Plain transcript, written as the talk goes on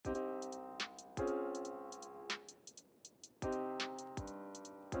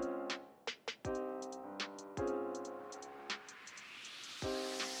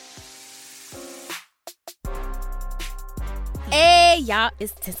Hey, y'all,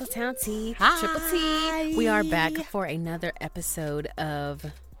 it's Tinseltown Tea, Hi. Triple T. We are back for another episode of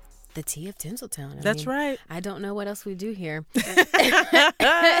the Tea of Tinseltown. That's right. I don't know what else we do here.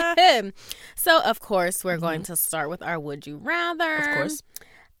 So, of course, we're going to start with our Would You Rather. Of course.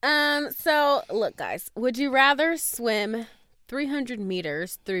 So, look, guys. Would you rather swim 300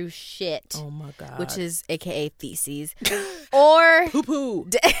 meters through shit, Oh, my God. which is AKA feces, or poo-poo.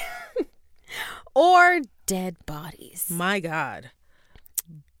 or dead bodies? My God.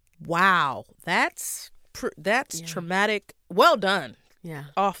 Wow. That's traumatic. Well done. Yeah.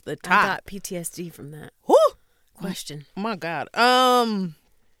 Off the I top. got PTSD from that Whew. question. My God. Ooh.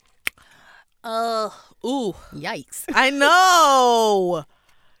 Yikes. I know.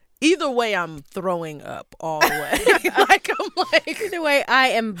 Either way, I'm throwing up all the way. I'm like, Either way, I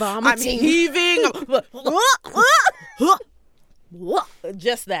am I'm vomiting. heaving.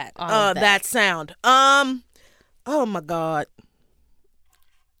 Just that. All of that sound. Oh my God.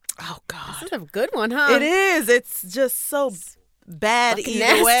 Oh God. This is a good one, huh? It is. It's just so bad Fucking either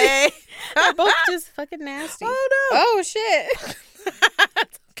nasty. way. They're both just fucking nasty. Oh no. Oh, shit.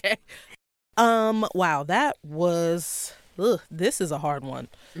 Okay. Wow, that was. This is a hard one.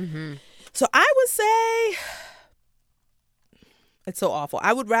 Mm-hmm. So I would say it's so awful.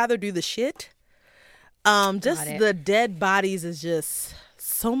 I would rather do the shit. Just it. the dead bodies is just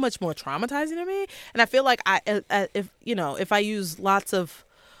so much more traumatizing to me, and I feel like if I use lots of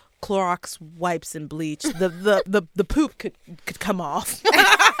Clorox wipes and bleach, the poop could come off.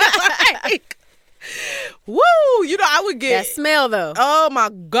 Like, woo! I would get That smell, though. Oh my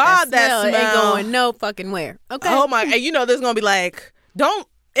God, that smell ain't going no fucking where. Okay. Oh my! And there's gonna be like, don't.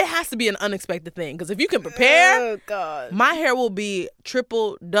 It has to be an unexpected thing, because if you can prepare, Oh, God. my hair will be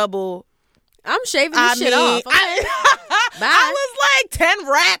triple, double. I'm shaving this shit off. Okay. Bye. I was like 10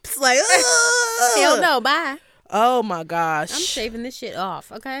 wraps, like Hell no, bye. Oh my gosh! I'm shaving this shit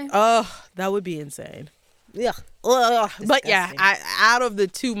off, okay? Oh, that would be insane. Yeah. But yeah, out of the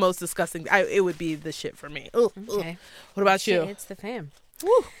two most disgusting, it would be the shit for me. Ugh, Okay. ugh. What about you? It's the fam.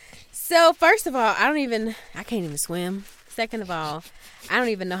 Woo. So, first of all, I can't even swim. Second of all, I don't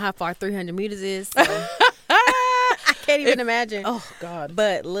even know how far 300 meters is. So I can't even imagine. Oh God!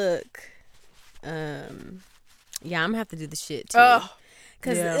 But look, yeah, I'm gonna have to do the shit too. Oh,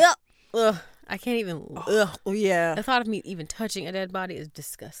 Cause yeah. I can't even. Ugh, yeah. The thought of me even touching a dead body is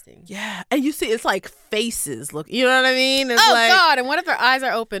disgusting. Yeah, and you see, it's like faces. Look, you know what I mean? It's Oh like, God! And what if their eyes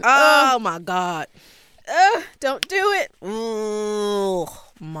are open? oh my God! Don't do it. Oh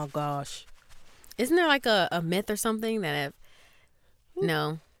my gosh! Isn't there like a myth or something that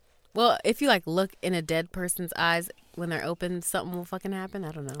no? Well, if you like look in a dead person's eyes when they're open, something will fucking happen.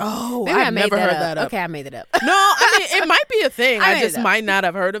 I don't know. Oh, Maybe I I've made never heard up. that up. Okay, I made it up. No, I mean, it might be a thing. I I made just it up. might not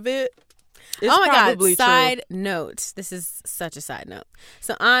have heard of it. It's Oh my God. probably Side note. This is such a side note.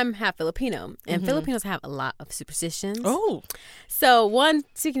 So I'm half Filipino, and Filipinos have a lot of superstitions. Oh, So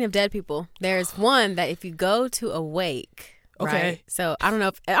speaking of dead people, there's one that if you go to a wake, okay. right? So I don't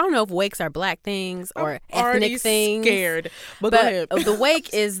know if wakes are black things or already ethnic things. scared. But go ahead. The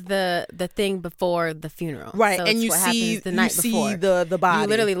wake is the thing before the funeral, Right, So and it's you what see happens the night before. the body. You're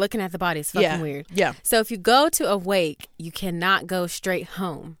literally looking at the body. It's fucking Yeah, weird. yeah. So if you go to a wake, you cannot go straight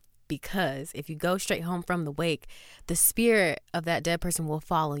home, because if you go straight home from the wake, the spirit of that dead person will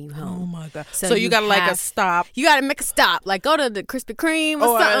follow you home. Oh my God! So So you you got like a have- stop. You got to make a stop. Like, go to the Krispy Kreme or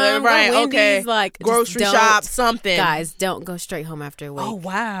Or, something. right, Go to Wendy's, okay. like, just Grocery don't- shop, something. Guys, don't go straight home after a wake. Oh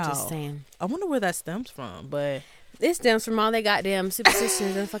wow! Just saying. I wonder where that stems from, but This stems from all they goddamn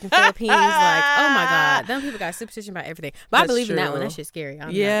superstitions in the fucking Philippines. Like, oh my God. Them people got superstition about everything. But I That's believe in that true. one. That shit's scary. I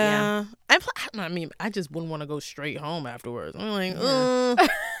don't know. yeah. I mean, I just wouldn't want to go straight home afterwards. I'm like,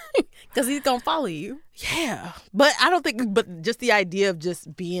 Because he's going to follow you. yeah. But I don't think. But just the idea of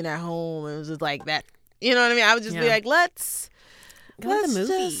just being at home, it was just like that. You know what I mean? I would just be Yeah. like, let's Go to the just-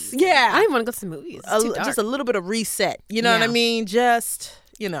 movies. yeah. I don't even want to go to the movies. It's too dark. just a little bit of reset. You know what I Yeah. mean? Just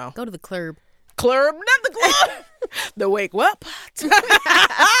Go to the club. club, not the club. The wake up.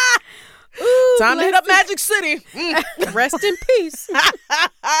 Ooh, Time to hit bless up Magic City. Rest in peace.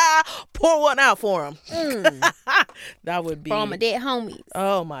 Pour one out for him. That would be. For all my dead homies.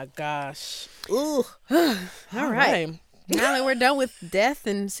 Oh my gosh. Ooh. All right. Now that we're done with death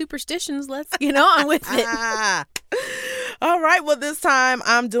and superstitions, let's get on with it. All right. Well, this time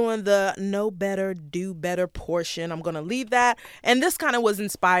I'm doing the know better, do better portion. I'm going to leave that. And this kind of was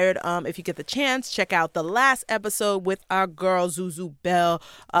inspired. If you get the chance, check out the last episode with our girl, Zuzu Bell.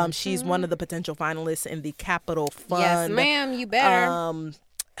 She's one of the potential finalists in the Capital Fund. Yes, ma'am. You better.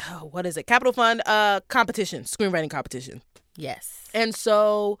 What is it? Capital Fund competition, screenwriting competition. Yes. And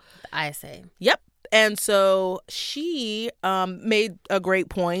so, The ISA. yep. And so she made a great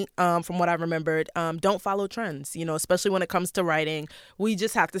point from what I remembered. Don't follow trends, especially when it comes to writing. We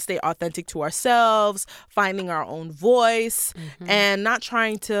just have to stay authentic to ourselves, finding our own voice, and not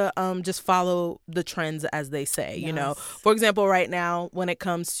trying to just follow the trends as they say, For example, right now, when it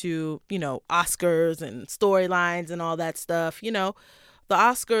comes to, Oscars and storylines and all that stuff, the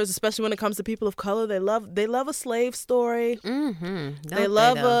Oscars, especially when it comes to people of color, they love a slave story. They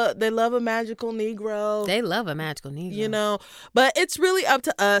love a magical Negro. They love a magical Negro. But it's really up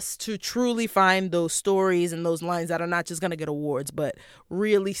to us to truly find those stories and those lines that are not just going to get awards, but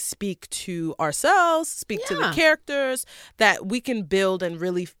really speak to ourselves, speak to the characters that we can build and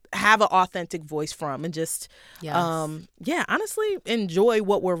really have an authentic voice from, and just honestly enjoy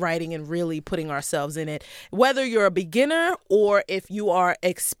what we're writing and really putting ourselves in it, whether you're a beginner or if you are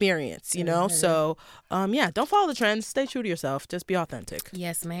experienced, so don't follow the trends, stay true to yourself, just be authentic.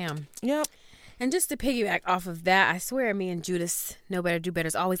 Yes, ma'am. Yep. And just to piggyback off of that, I swear me and Judas Know Better Do Better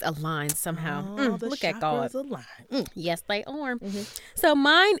is always aligned somehow. Look at God. Yes, they are. So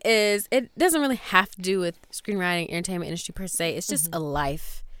mine is, it doesn't really have to do with screenwriting, entertainment industry per se. It's just a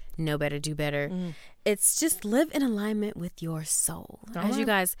life. Know better, do better. It's just live in alignment with your soul. As you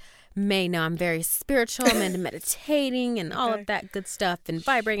guys may know, I'm very spiritual. I'm into meditating and all of that good stuff, and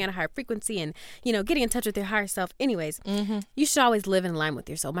vibrating at a higher frequency, and getting in touch with your higher self. Anyways, you should always live in alignment with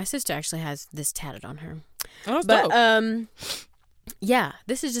your soul. My sister actually has this tatted on her. Oh, that's dope. Yeah,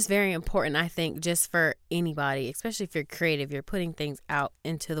 this is just very important, I think, just for anybody, especially if you're creative, you're putting things out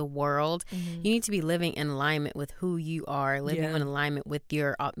into the world. You need to be living in alignment with who you are, living in alignment with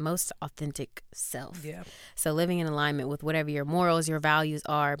your most authentic self. Yeah. So living in alignment with whatever your morals, your values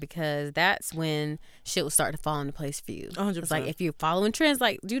are, because that's when shit will start to fall into place for you. 100%. It's like if you're following trends,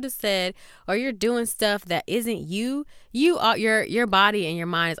 like Judah said, or you're doing stuff that isn't you, your body and your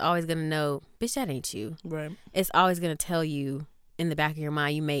mind is always going to know, bitch, that ain't you. Right. It's always going to tell you in the back of your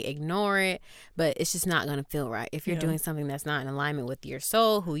mind. You may ignore it, but it's just not going to feel right. If you're doing something that's not in alignment with your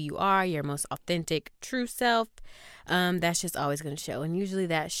soul, who you are, your most authentic, true self, that's just always going to show. And usually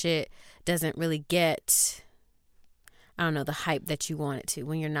that shit doesn't really get, I don't know, the hype that you want it to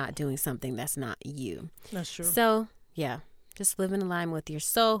when you're not doing something that's not you. That's true. So, yeah. Just live in alignment with your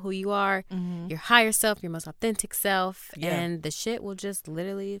soul, who you are, your higher self, your most authentic self, and the shit will just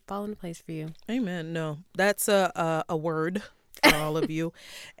literally fall into place for you. Amen. No, that's a word for all of you.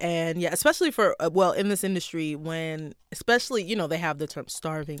 And especially for in this industry, when especially they have the term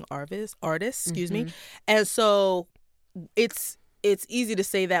starving artists, excuse me, and so it's easy to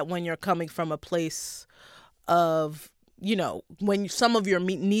say that when you're coming from a place of when some of your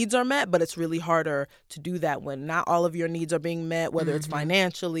needs are met, but it's really harder to do that when not all of your needs are being met, whether it's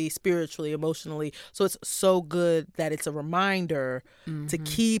financially, spiritually, emotionally. So it's so good that it's a reminder to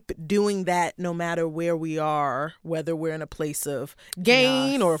keep doing that no matter where we are, whether we're in a place of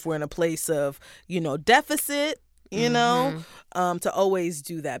gain or if we're in a place of, deficit, to always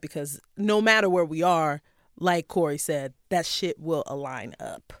do that, because no matter where we are, like Corey said, that shit will align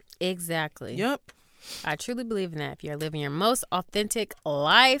up. Exactly. Yep. I truly believe in that. If you're living your most authentic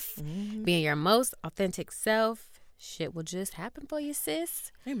life, being your most authentic self, shit will just happen for you,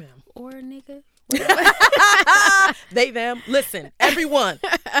 sis. Amen. Or nigga. They, them. Listen, everyone.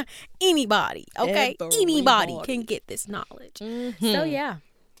 Anybody, okay? Everybody. Anybody can get this knowledge. So, yeah.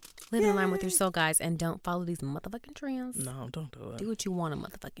 Live in line with your soul, guys, and don't follow these motherfucking trends. No, don't do it. Do what you want to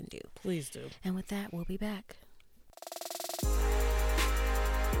motherfucking do. Please do. And with that, we'll be back.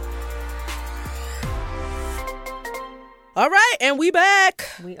 All right, and we back.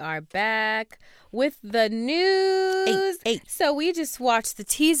 We are back with the news. So we just watched the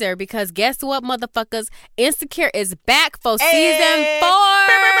teaser because guess what, motherfuckers? Insecure is back for season 4.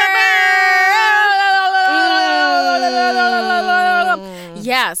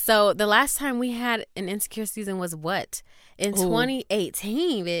 Yeah, so the last time we had an Insecure season was what? In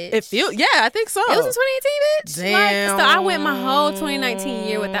 2018, bitch. It feels, I think so. It was in 2018, bitch. Damn. So I went my whole 2019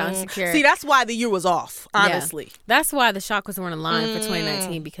 year without Insecure. See, that's why the year was off, honestly. Yeah. That's why the chakras weren't aligned for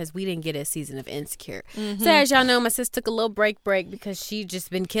 2019, because we didn't get a season of Insecure. So as y'all know, my sis took a little break because she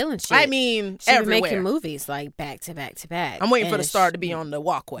just been killing shit. I mean, she's been making movies like back to back to back. I'm waiting for the star to be on the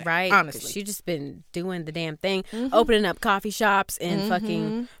walkway. Right. Honestly. She just been doing the damn thing, opening up coffee shops in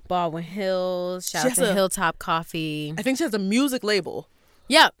fucking Baldwin Hills. Shout out to Hilltop Coffee. I think she has a music label.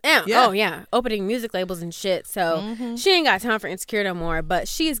 Yep. Yeah. Oh, yeah. Opening music labels and shit. So she ain't got time for Insecure no more. But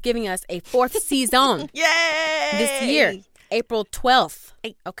she is giving us a 4th season. Yay! This year. April 12th.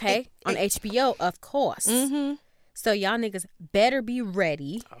 Okay? On HBO, of course. So y'all niggas better be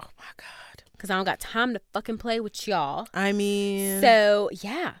ready. Oh, my God. Because I don't got time to fucking play with y'all. I mean. So,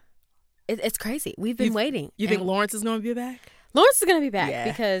 yeah. it's crazy. We've been waiting. You think Lawrence is going to be back? Lawrence is going to be back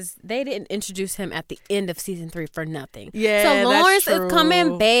because they didn't introduce him at the end of season 3 for nothing. Yeah, so Lawrence that's true. is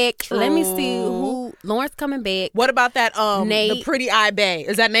coming back. True. Let me see who Lawrence coming back. What about that Nate. the pretty eye bae?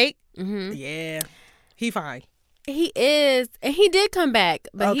 Is that Nate? Mm-hmm. Yeah, he fine. He is, and he did come back,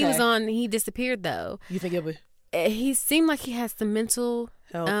 but he disappeared though. You think it would? He seemed like he has some mental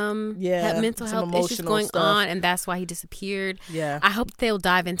mental health issues going on, and that's why he disappeared. Yeah, I hope they'll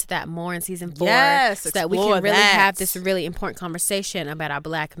dive into that more in season 4, yes, so that we can really have this really important conversation about our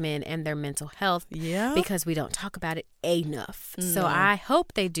Black men and their mental health. Yeah, because we don't talk about it enough. So I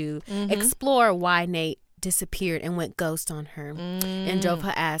hope they do explore why Nate disappeared and went ghost on her and drove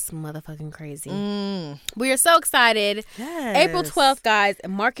her ass motherfucking crazy. We are so excited. Yes. April 12th, guys,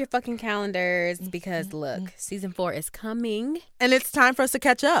 mark your fucking calendars because look, season 4 is coming. And it's time for us to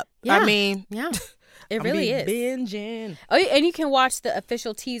catch up. Yeah. I mean, it really is. Binging. Oh, and you can watch the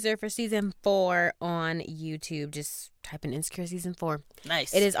official teaser for season 4 on YouTube. Just type in Insecure season 4.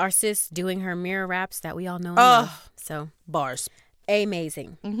 Nice. It is our sis doing her mirror raps that we all know and love. So bars.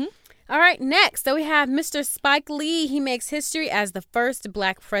 Amazing. All right, next, so we have Mr. Spike Lee. He makes history as the first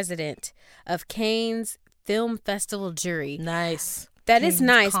Black president of Cannes Film Festival jury. Nice. That is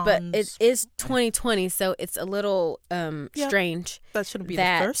nice, but it is 2020, so it's a little strange. That shouldn't be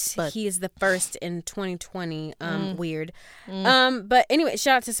the first, but he is the first in 2020. Weird. But anyway,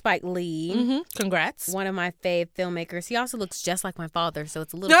 shout out to Spike Lee. Congrats. One of my fave filmmakers. He also looks just like my father, so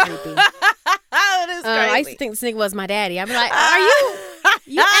it's a little creepy. It is crazy. I used to think this nigga was my daddy. I'd be like, are you?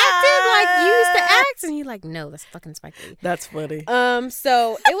 You acted like you used to act, and he's like, no, that's fucking Spike Lee. That's funny.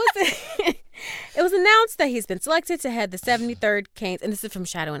 So it was announced that he's been selected to head the 73rd Cannes, and this is from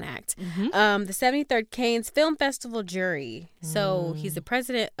Shadow and Act, the 73rd Cannes Film Festival jury. So he's the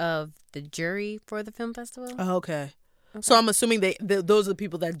president of the jury for the film festival. Okay. So I'm assuming those are the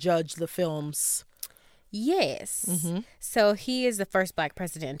people that judge the films. Yes. So he is the first Black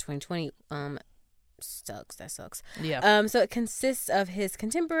president in 2020. That sucks. Yeah. So it consists of his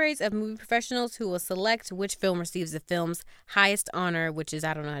contemporaries of movie professionals who will select which film receives the film's highest honor, which is,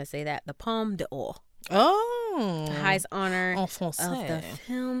 I don't know how to say that, the Palme d'Or. Oh. The highest honor of the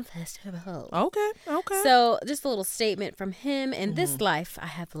film festival. Okay. So just a little statement from him. In this life I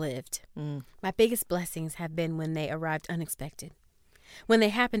have lived, my biggest blessings have been when they arrived unexpected, when they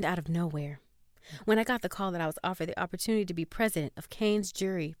happened out of nowhere. When I got the call that I was offered the opportunity to be president of Cannes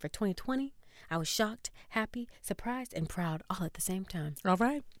jury for 2020, I was shocked, happy, surprised, and proud all at the same time. All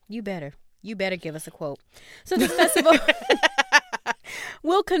right. You better give us a quote. So this festival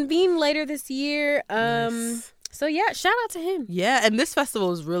will convene later this year. Nice. So yeah, shout out to him. Yeah, and this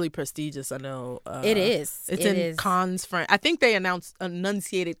festival is really prestigious. I know it is. It's in Cannes, France. I think they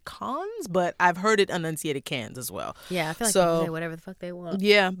enunciated Cannes, but I've heard it enunciated Cannes as well. Yeah, I feel like they can say whatever the fuck they want.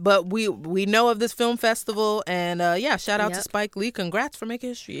 Yeah, but we know of this film festival, and shout out to Spike Lee. Congrats for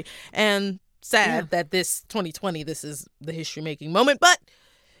making history. And sad that this 2020, this is the history making moment, but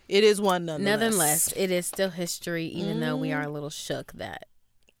it is one nonetheless. It is still history, even though we are a little shook that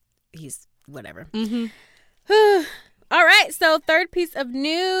he's whatever. All right, so third piece of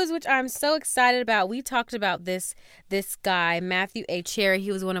news, which I'm so excited about. We talked about this guy, Matthew A. Cherry. He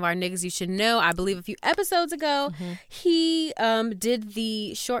was one of our niggas you should know, I believe, a few episodes ago. He did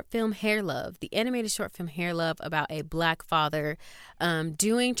the short film Hair Love, the animated short film Hair Love, about a Black father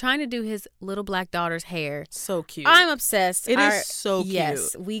trying to do his little Black daughter's hair. So cute. I'm obsessed. It is so cute.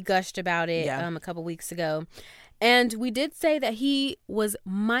 Yes, we gushed about it a couple weeks ago. And we did say that he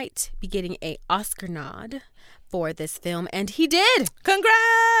might be getting a Oscar nod for this film, and he did.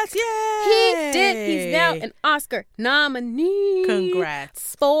 Congrats! Yay! He did. He's now an Oscar nominee.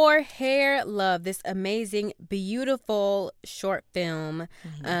 Congrats. For Hair Love, this amazing, beautiful short film,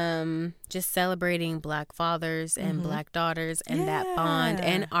 just celebrating Black fathers and Black daughters and that bond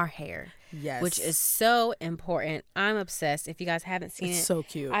and our hair. Yes. Which is so important. I'm obsessed. If you guys haven't seen it. It's so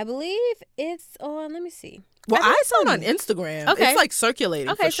cute. I believe it's on, let me see. Well, I saw it on Instagram. Okay. It's like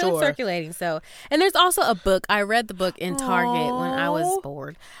circulating for sure. So it's circulating. And there's also a book. I read the book in Target when I was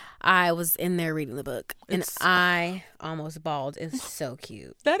bored. I was in there reading the book, and I almost bawled. It's so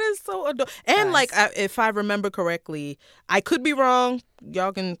cute. That is so adorable. And if I remember correctly, I could be wrong.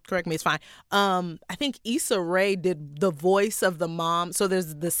 Y'all can correct me. It's fine. I think Issa Rae did the voice of the mom. So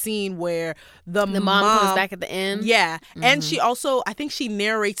there's the scene where the mom comes back at the end. Yeah, and she also, I think she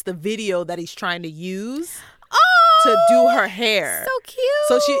narrates the video that he's trying to use. To do her hair. So cute.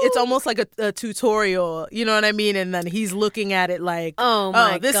 So it's almost like a tutorial, you know what I mean? And then he's looking at it like,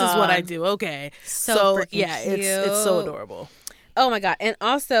 oh, this is what I do. Okay. So yeah, cute. it's so adorable. Oh my God. And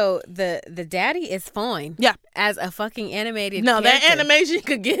also the daddy is fine. Yeah. As a fucking animated No, character. that animation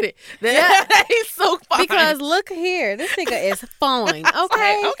could get it. He's so fine. Because look here, this nigga is fine.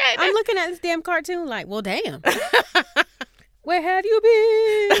 Okay. Okay. I'm looking at this damn cartoon like, well, damn. Where have you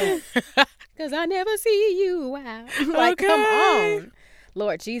been? Because I never see you out. Like, come on.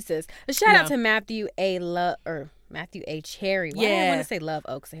 Lord Jesus. A shout out to Matthew A. Cherry. Why do I want to say Love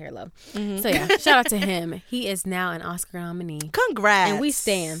Oaks, hair love? Mm-hmm. So yeah, shout out to him. He is now an Oscar nominee. Congrats. And we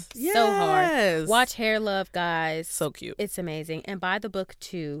stand so hard. Watch Hair Love, guys. So cute. It's amazing. And buy the book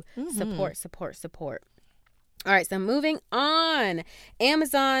too. Mm-hmm. Support. All right, so moving on.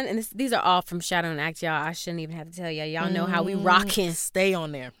 Amazon, and these are all from Shadow and Act, y'all. I shouldn't even have to tell y'all. Y'all know how we rockin'. Stay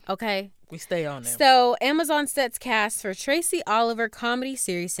on there. Okay. We stay on there. So Amazon sets cast for Tracy Oliver comedy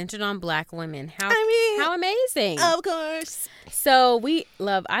series centered on Black women. How amazing! Of course. So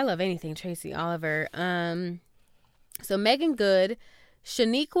I love anything Tracy Oliver. So Megan Good,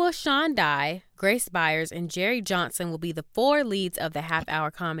 Shaniqua Shondai, Grace Byers, and Jerry Johnson will be the 4 leads of the half-hour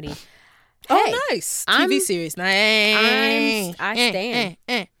comedy. Nice. TV series. Nice. I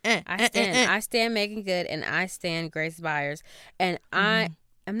stand Megan Good, and I stand Grace Byers, and I'm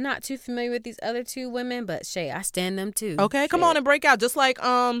not too familiar with these other 2 women, but I stand them too. Okay, come on and break out. Just like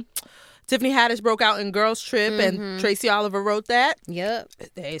Tiffany Haddish broke out in Girls Trip, and Tracy Oliver wrote that. Yep.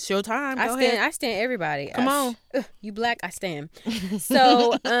 Hey, it's your time. Go ahead. ahead. I stand everybody. Come on. You Black, I stand.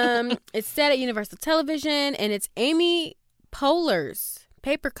 So it's set at Universal Television, and it's Amy Poehler's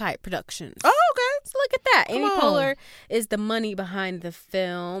Paper Kite Productions. Oh, okay. So look at that. Amy Poehler is the money behind the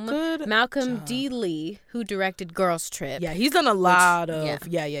film. Good Malcolm job. D. Lee, who directed Girls Trip. Yeah, he's done a lot of...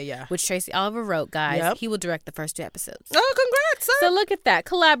 Yeah. Which Tracy Oliver wrote, guys. Yep. He will direct the first 2 episodes. Oh, congrats, son. So look at that.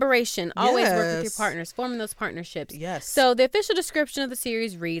 Collaboration. Always work with your partners. Forming those partnerships. Yes. So the official description of the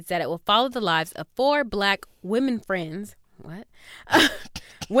series reads that it will follow the lives of 4 Black women friends. What?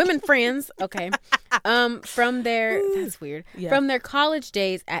 Women friends, okay. From their from their college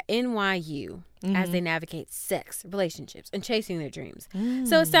days at NYU as they navigate sex, relationships, and chasing their dreams.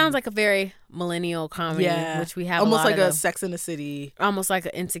 So it sounds like a very millennial comedy, which we have almost a lot like a Sex and the City, almost like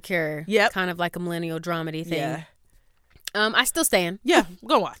an Insecure, kind of like a millennial dramedy thing. Yeah. I still stand. Yeah,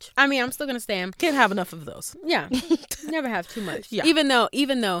 go watch. I mean, I'm still gonna stand. Can't have enough of those. Yeah, never have too much. Yeah. Even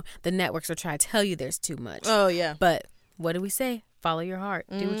though the networks will try to tell you there's too much. Oh yeah. But what do we say? Follow your heart.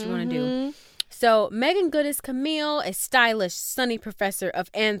 Do what you want to do. So Megan Good is Camille, a stylish, sunny professor of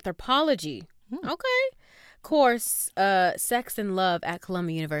anthropology. Okay. Course, Sex and Love at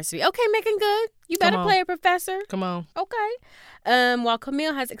Columbia University. Okay, Megan Good, you better play a professor. Come on. Okay. While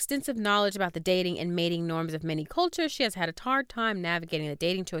Camille has extensive knowledge about the dating and mating norms of many cultures, she has had a hard time navigating the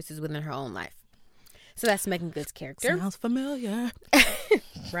dating choices within her own life. So that's Megan Good's character. Sounds familiar.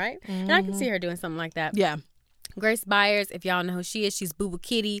 Right? And I can see her doing something like that. Yeah. Grace Byers, if y'all know who she is, she's Boo Boo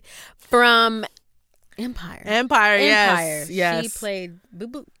Kitty from Empire. Yes. She played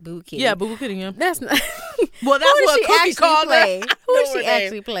Boo Boo Kitty. Yeah, Boo Boo Kitty. Yeah. That's not. Well, that's what Cookie called her. Who did she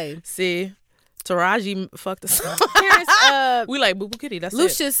actually played? See, Taraji fucked us up. We like Boo Boo Kitty. That's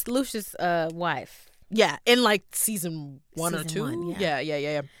Lucius' wife. Yeah, in like season 1 or 2. 1,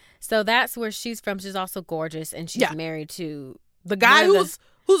 Yeah. So that's where she's from. She's also gorgeous, and she's married to the guy who's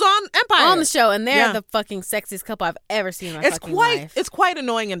on Empire on the show, and they're the fucking sexiest couple I've ever seen in my fucking life. It's quite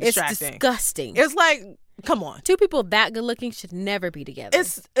annoying and distracting. It's disgusting. It's like, come on, 2 people that good looking should never be together.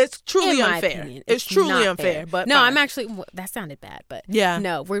 It's truly in my unfair. Opinion, it's truly unfair. But no, fine. I'm actually that sounded bad, but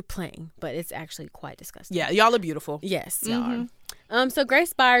no, we're playing, but it's actually quite disgusting. Yeah, y'all are beautiful. Yes, y'all are. So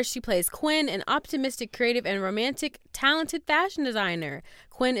Grace Byers, she plays Quinn, an optimistic, creative, and romantic, talented fashion designer.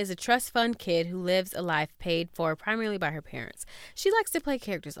 Quinn is a trust fund kid who lives a life paid for primarily by her parents. She likes to play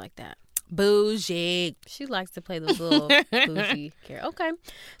characters like that. Bougie. She likes to play those little bougie characters. Okay.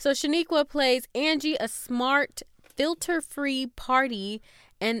 So Shaniqua plays Angie, a smart, filter-free party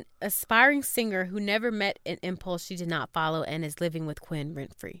and aspiring singer who never met an impulse she did not follow and is living with Quinn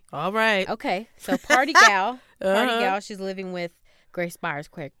rent-free. All right. Okay. So party gal. She's living with Grace Byers'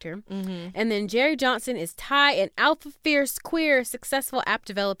 character. And then Jerry Johnson is Ty, an alpha fierce, queer, successful app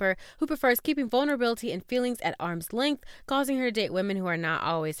developer who prefers keeping vulnerability and feelings at arm's length, causing her to date women who are not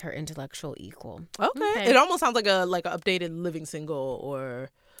always her intellectual equal. Okay. It almost sounds like a updated Living Single or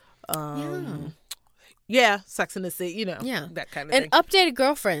Sex and the City, that kind of thing. And updated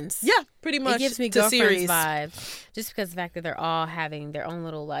Girlfriends. Yeah, pretty much. It gives me Girlfriends vibes. Just because of the fact that they're all having their own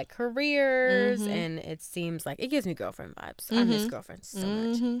little careers, and it seems like it gives me Girlfriend vibes. I miss Girlfriends so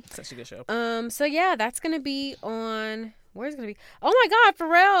much. Such a good show. So yeah, that's gonna be on. Where's it gonna be? Oh my God,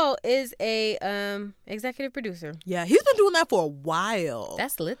 Pharrell is a executive producer. Yeah, he's been doing that for a while.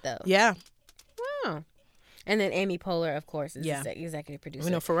 That's lit though. Yeah. Wow. And then Amy Poehler, of course, is the executive producer.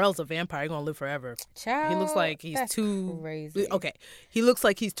 You know, Pharrell's a vampire. He's going to live forever. Child, he looks like he's crazy. Okay. He looks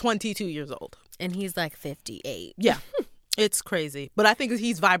like he's 22 years old. And he's like 58. Yeah. It's crazy. But I think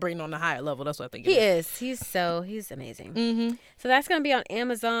he's vibrating on a higher level. That's what I think he is. He's amazing. Mm-hmm. So that's going to be on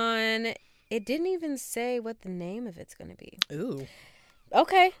Amazon. It didn't even say what the name of it's going to be. Ooh.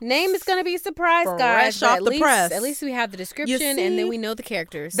 Okay, name is going to be a surprise, guys. Fresh off the press. At least we have the description, and then we know the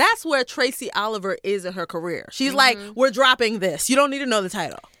characters. That's where Tracy Oliver is in her career. She's like, we're dropping this. You don't need to know the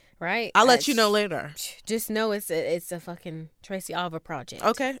title. Right. I'll let you know later. Just know it's a fucking Tracy Oliver project.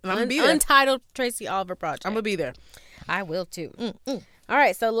 Okay. And I'm going to be there. Untitled Tracy Oliver project. I'm going to be there. I will, too. All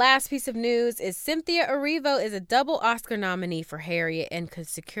right, so last piece of news is Cynthia Erivo is a double Oscar nominee for Harriet and could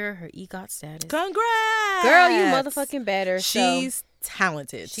secure her EGOT status. Congrats! Girl, you motherfucking better. She's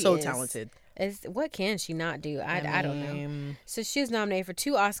talented. Talented. What can she not do? I don't know. So she was nominated for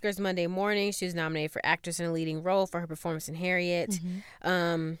 2 Oscars Monday morning. She was nominated for actress in a leading role for her performance in Harriet.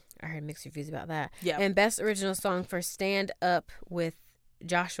 I heard mixed reviews about that. Yeah. And Best Original Song for Stand Up with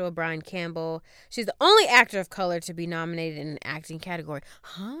Joshua Bryan Campbell. She's the only actor of color to be nominated in an acting category.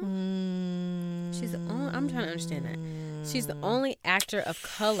 Huh? She's the only. I'm trying to understand that. She's the only actor of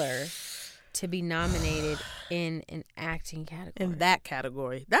color to be nominated in an acting category. In that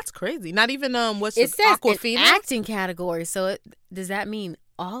category, that's crazy. Not even it says Awkwafina? An acting category. So does that mean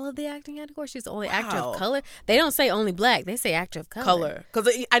all of the acting categories? She's the only actor of color. They don't say only black. They say actor of color.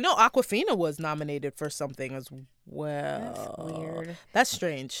 Because I know Awkwafina was nominated for something as well. That's weird. That's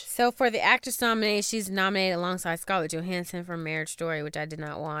strange. So for the actress nominated, she's nominated alongside Scarlett Johansson for Marriage Story, which I did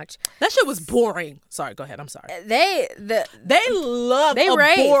not watch. That shit was boring. Sorry, go ahead. I'm sorry. They love a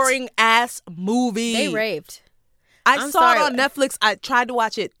boring ass movie. They raved. I saw it on Netflix. I tried to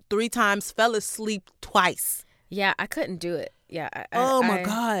watch it 3 times, fell asleep twice. Yeah, I couldn't do it. Yeah. Oh my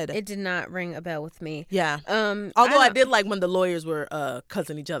God. It did not ring a bell with me. Yeah. Although I did like when the lawyers were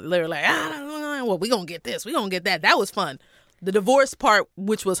cussing each other. They were like, well, we gonna get this, we gonna get that. That was fun. The divorce part,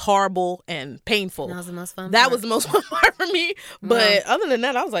 which was horrible and painful. That was the most fun. That was the most fun part for me. But other than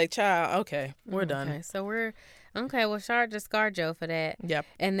that, I was like, child, okay, we're done. Okay, so we're okay. Well, shout out to ScarJo for that. Yep.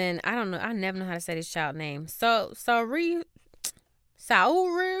 And then I don't know. I never know how to say this child name. Saoirse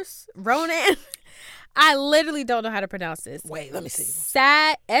Ronan. I literally don't know how to pronounce this. Wait, let me see.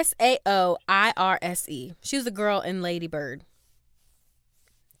 Saoirse. She was the girl in Lady Bird.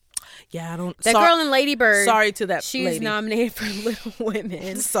 Yeah, I don't. That girl in Lady Bird. Sorry to that She lady. was nominated for Little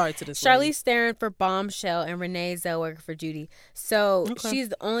Women. Sorry to this Charlize lady. Theron for Bombshell and Renee Zellweger for Judy. So she's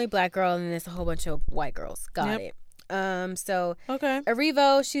the only black girl, and there's a whole bunch of white girls. Got it. So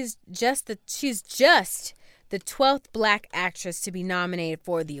Erivo, she's just the 12th black actress to be nominated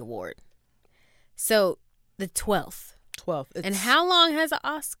for the award. So the 12th. 12th. And how long has the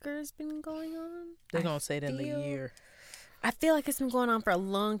Oscars been going on? They're gonna say it in the year. I feel like it's been going on for a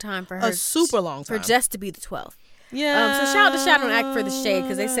long time for her. A super long time. For just to be the 12th. Yeah. So shout out to Shadow and Act for the shade,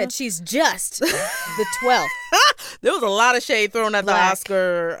 because they said she's just the 12th. There was a lot of shade thrown at the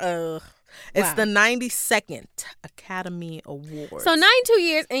Oscar. It's the 92nd Academy Award. So 92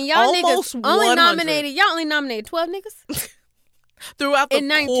 years, and y'all almost niggas only 100. y'all only nominated 12 niggas? Throughout the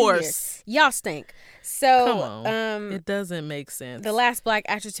course. Years. Y'all stink. So come on. It doesn't make sense. The last black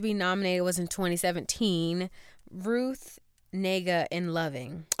actress to be nominated was in 2017, Ruth Negga in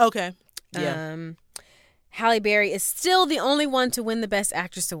Loving. Okay. Yeah. Halle Berry is still the only one to win the Best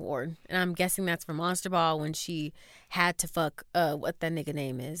Actress award, and I'm guessing that's for Monster Ball when she had to fuck what that nigga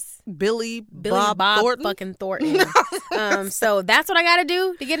name is, Billy Bob Thornton? fucking Thornton. So that's what I got to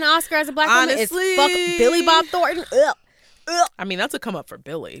do to get an Oscar as a black woman is Honestly. fuck Billy Bob Thornton. Ugh. I mean, that's a come up for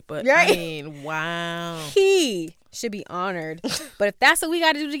Billy, but right? I mean, wow. He should be honored. But if that's what we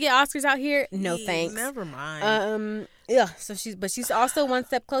got to do to get Oscars out here, no thanks. Never mind. Yeah. So she's also one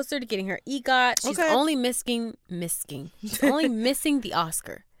step closer to getting her EGOT. She's only missing. She's only missing the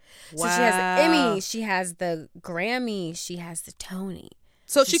Oscar. Wow. So she has the Emmy, she has the Grammy, she has the Tony.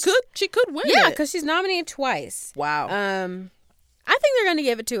 So she could win. Yeah, because she's nominated twice. Wow. I think they're gonna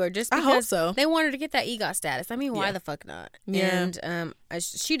give it to her just because I hope so. They want her to get that EGOT status. I mean, why the fuck not? Yeah. And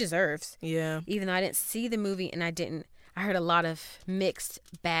she deserves. Yeah. Even though I didn't see the movie and I heard a lot of mixed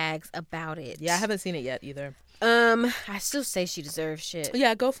bags about it. Yeah, I haven't seen it yet either. I still say she deserves shit.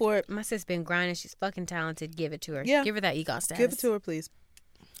 Yeah, go for it. My sis been grinding. She's fucking talented. Give it to her. Yeah. Give her that EGOT status. Give it to her, please.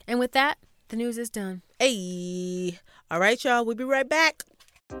 And with that, the news is done. Hey. All right, y'all. We'll be right back.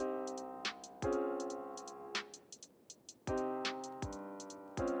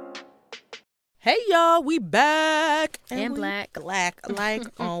 Hey y'all, we back. And black. Black, like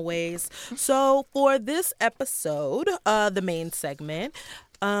always. So for this episode, the main segment,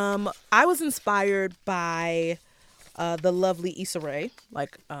 I was inspired by the lovely Issa Rae,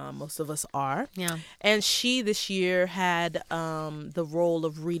 like most of us are. Yeah. And she this year had the role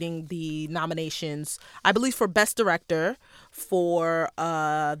of reading the nominations, I believe, for Best Director for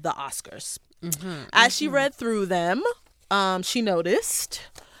the Oscars. As she read through them, she noticed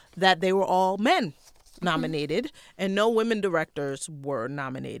that they were all men nominated and no women directors were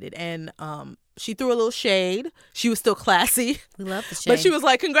nominated. And she threw a little shade. She was still classy. We love the shade. But she was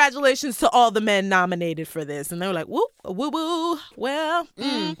like, congratulations to all the men nominated for this. And they were like, whoop, woo, woo. Well,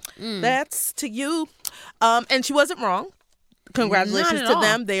 that's to you. And she wasn't wrong. Congratulations to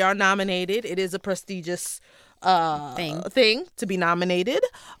them. They are nominated. It is a prestigious thing to be nominated.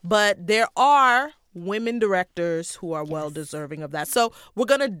 But there are women directors who are well deserving of that. So we're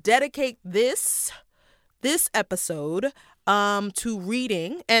going to dedicate this episode to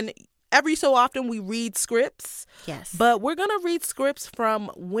reading. And every so often we read scripts. Yes. But we're going to read scripts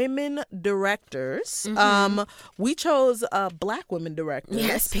from women directors. We chose Black women directors.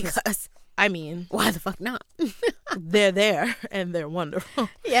 Yes, because I mean, why the fuck not? they're there and they're wonderful.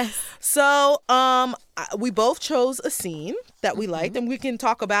 Yes. So we both chose a scene that we liked, and we can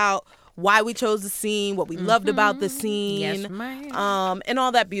talk about why we chose the scene, what we loved about the scene, Yes, ma'am. and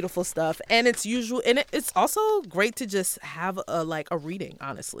all that beautiful stuff. And it's usual, and it's also great to just have a reading,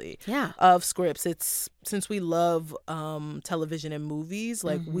 honestly, of scripts. It's since we love television and movies,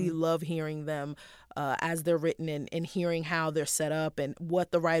 like we love hearing them as they're written and hearing how they're set up and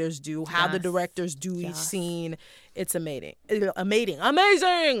what the writers do, how the directors do each scene. It's amazing. Amazing.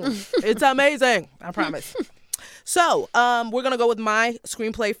 It's amazing. I promise. So, we're going to go with my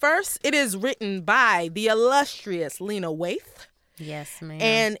screenplay first. It is written by the illustrious Lena Waithe. Yes, ma'am.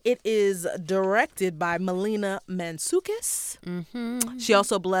 And it is directed by Melina Mansoukas. She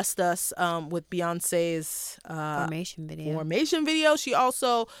also blessed us with Beyonce's Formation video. She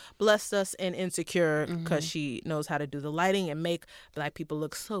also blessed us in Insecure because she knows how to do the lighting and make Black people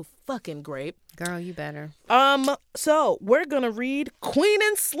look so fucking great. Girl, you better. So we're gonna read Queen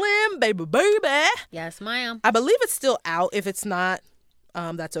and Slim, baby. Yes, ma'am. I believe it's still out. If it's not,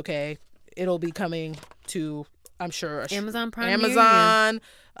 that's okay. It'll be coming to, I'm sure, Amazon Prime. Amazon.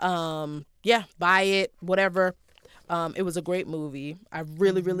 Yeah, buy it, whatever. It was a great movie. I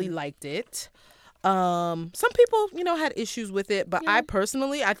really, really liked it. Some people, had issues with it, but I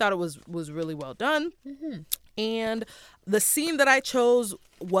personally, I thought it was really well done. And the scene that I chose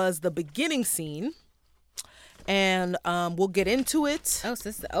was the beginning scene. And we'll get into it. Oh, so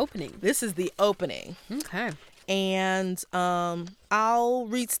this is the opening. This is the opening. Okay. And I'll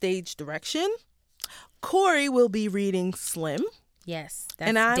read stage direction. Corey will be reading Slim. Yes,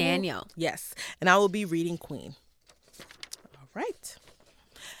 that's Daniel. Yes, and I will be reading Queen. All right.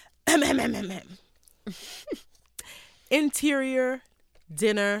 Interior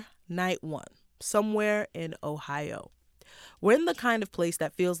dinner night 1, somewhere in Ohio. We're in the kind of place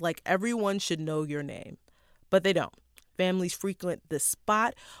that feels like everyone should know your name, but they don't. Families frequent this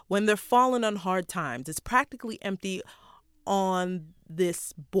spot when they're falling on hard times. It's practically empty on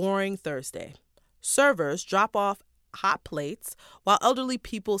this boring Thursday. Servers drop off hot plates while elderly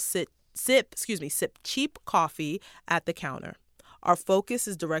people sip cheap coffee at the counter. Our focus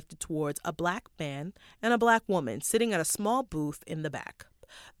is directed towards a Black man and a Black woman sitting at a small booth in the back.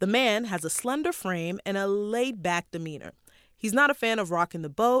 The man has a slender frame and a laid-back demeanor. He's not a fan of rocking the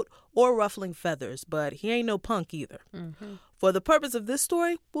boat or ruffling feathers, but he ain't no punk either. For the purpose of this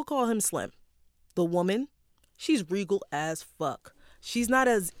story, we'll call him Slim. The woman, she's regal as fuck. She's not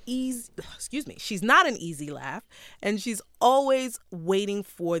an easy laugh, and she's always waiting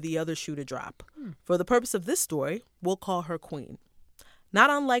for the other shoe to drop. For the purpose of this story, we'll call her Queen. Not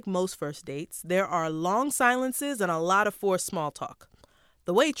unlike most first dates, there are long silences and a lot of forced small talk.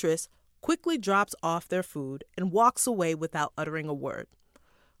 The waitress quickly drops off their food and walks away without uttering a word.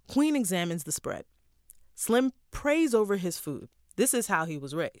 Queen examines the spread. Slim prays over his food. This is how he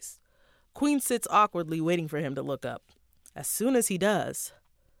was raised. Queen sits awkwardly waiting for him to look up. As soon as he does,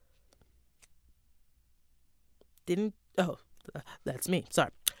 that's me.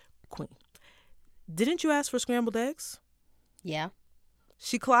 Sorry. Queen. Didn't you ask for scrambled eggs? Yeah.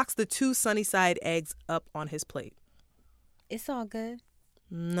 She clocks the 2 Sunnyside eggs up on his plate. It's all good.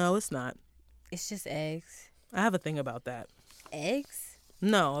 No, it's not. It's just eggs. I have a thing about that. Eggs?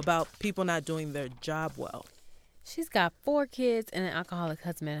 No, about people not doing their job well. She's got 4 kids and an alcoholic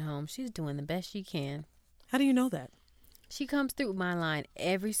husband at home. She's doing the best she can. How do you know that? She comes through my line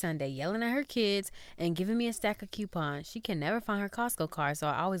every Sunday yelling at her kids and giving me a stack of coupons. She can never find her Costco card, so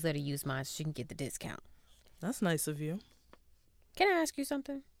I always let her use mine so she can get the discount. That's nice of you. Can I ask you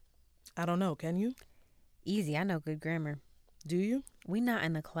something? I don't know. Can you? Easy. I know good grammar. Do you? We not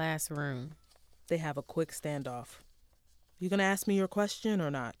in the classroom. They have a quick standoff. You gonna ask me your question or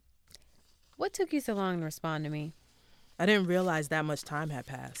not? What took you so long to respond to me? I didn't realize that much time had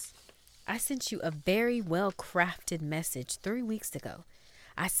passed. I sent you a very well-crafted message 3 weeks ago.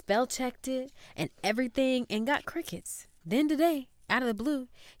 I spell-checked it and everything and got crickets. Then today, out of the blue,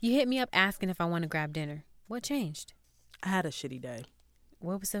 you hit me up asking if I want to grab dinner. What changed? I had a shitty day.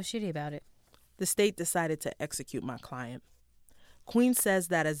 What was so shitty about it? The state decided to execute my client. Queen says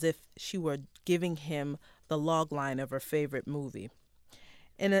that as if she were giving him the log line of her favorite movie.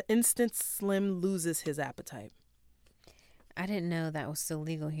 In an instant, Slim loses his appetite. I didn't know that was still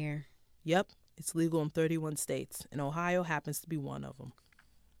legal here. Yep, it's legal in 31 states, and Ohio happens to be one of them.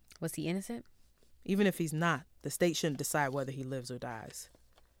 Was he innocent? Even if he's not, the state shouldn't decide whether he lives or dies.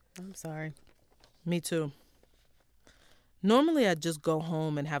 I'm sorry. Me too. Normally, I'd just go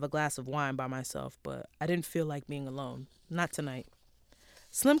home and have a glass of wine by myself, but I didn't feel like being alone. Not tonight.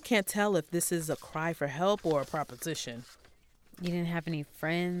 Slim can't tell if this is a cry for help or a proposition. You didn't have any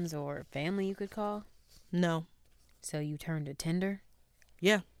friends or family you could call? No. So you turned to Tinder?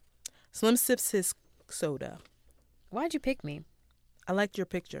 Yeah. Slim sips his soda. Why'd you pick me? I liked your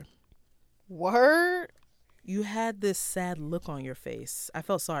picture. Word? You had this sad look on your face. I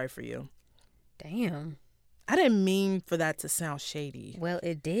felt sorry for you. Damn. I didn't mean for that to sound shady. Well,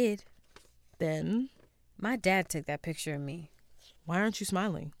 it did. Then? My dad took that picture of me. Why aren't you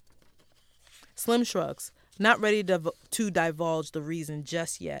smiling? Slim shrugs, not ready to divulge the reason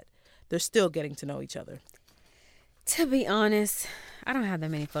just yet. They're still getting to know each other. To be honest, I don't have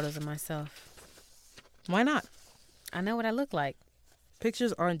that many photos of myself. Why not? I know what I look like.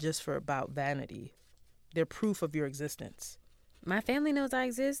 Pictures aren't just for about vanity. They're proof of your existence. My family knows I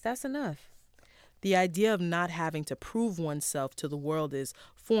exist. That's enough. The idea of not having to prove oneself to the world is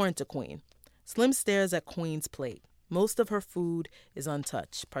foreign to Queen. Slim stares at Queen's plate. Most of her food is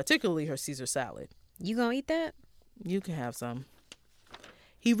untouched, particularly her Caesar salad. You gonna eat that? You can have some.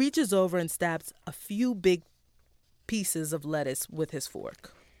 He reaches over and stabs a few big pieces of lettuce with his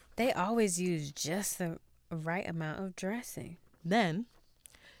fork. They always use just the right amount of dressing. Then,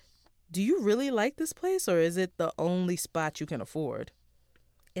 do you really like this place, or is it the only spot you can afford?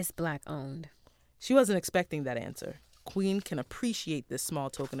 It's Black owned. She wasn't expecting that answer. Queen can appreciate this small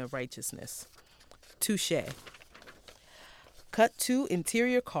token of righteousness. Touché. Cut to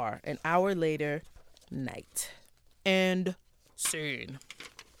interior car. An hour later, night. And scene.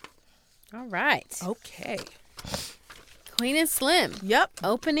 All right. Okay. Queen and Slim. Yep.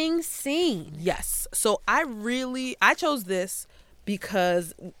 Opening scene. Yes. So I chose this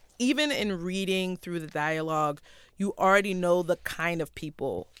because even in reading through the dialogue, you already know the kind of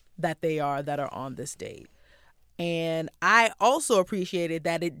people that they are that are on this date. And I also appreciated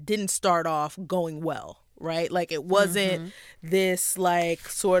that it didn't start off going well, right? Like it wasn't this like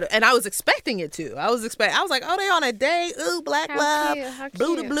sort of, and I was expecting it to. I was like, oh, they on a date. Ooh, black love,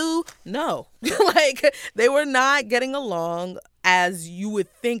 blue to blue. No, like they were not getting along as you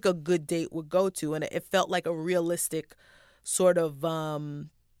would think a good date would go to. And it felt like a realistic sort of,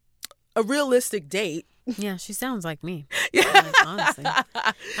 a realistic date. Yeah, she sounds like me. Yeah. Like, honestly.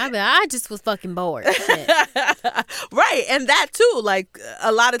 I just was fucking bored. Shit. Right. And that too, like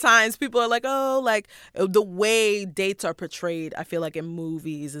a lot of times people are like, oh, like the way dates are portrayed, I feel like in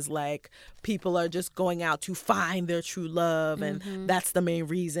movies is like people are just going out to find their true love and that's the main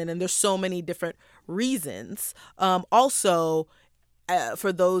reason. And there's so many different reasons. Also,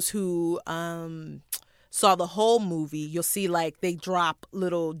 for those who saw the whole movie, you'll see like they drop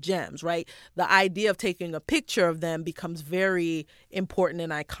little gems, right? The idea of taking a picture of them becomes very important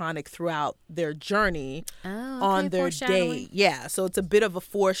and iconic throughout their journey on their date. Yeah, so it's a bit of a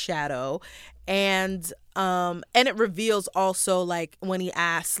foreshadow. And it reveals also like when he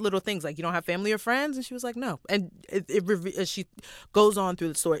asks little things like, you don't have family or friends? And she was like, no. And as she goes on through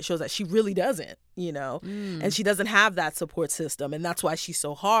the story, it shows that she really doesn't, you know, and she doesn't have that support system. And that's why she's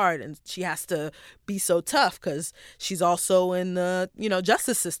so hard and she has to be so tough because she's also in the, you know,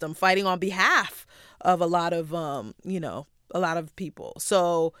 justice system fighting on behalf of a lot of, a lot of people.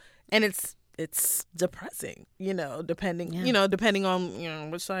 So, and it's depressing, depending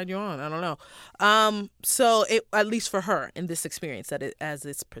on, which side you're on. I don't know. So it, at least for her in this experience as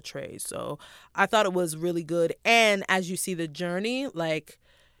it's portrayed. So I thought it was really good. And as you see the journey, like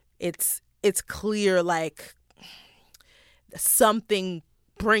it's clear, like something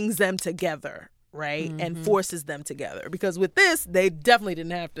brings them together, right? And forces them together, because with this, they definitely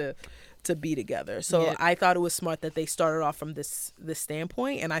didn't have to be together. So I thought it was smart that they started off from this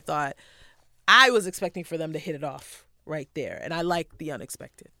standpoint. And I was expecting for them to hit it off right there. And I like the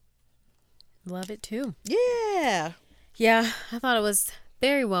unexpected. Love it too. Yeah. Yeah, I thought it was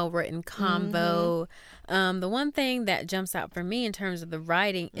very well written combo. The one thing that jumps out for me in terms of the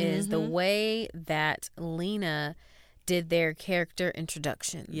writing is the way that Lena did their character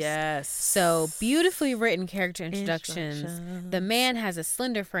introductions. Yes. So beautifully written character introductions. The man has a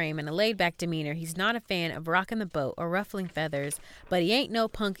slender frame and a laid-back demeanor. He's not a fan of rocking the boat or ruffling feathers, but he ain't no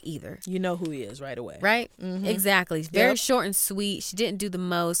punk either. You know who he is right away. Right? Exactly. He's very short and sweet. She didn't do the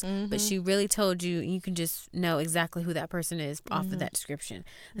most, but she really told you. You can just know exactly who that person is off of that description.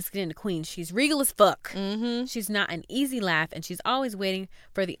 Let's get into Queen. She's regal as fuck. She's not an easy laugh, and she's always waiting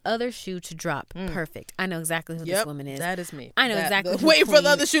for the other shoe to drop. Perfect. I know exactly who this woman is. That is me. I know exactly. Waiting for the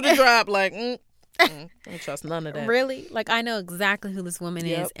other shoe to drop. Like, don't trust none of that. Really? Like, I know exactly who this woman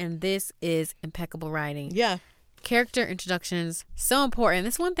is, and this is impeccable writing. Yeah. Character introductions, so important.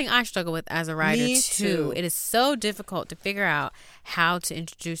 This is one thing I struggle with as a writer, too. It is so difficult to figure out how to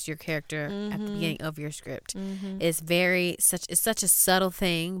introduce your character at the beginning of your script. It's such a subtle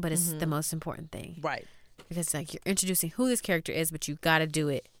thing, but it's the most important thing. Right. Because, like, you're introducing who this character is, but you got to do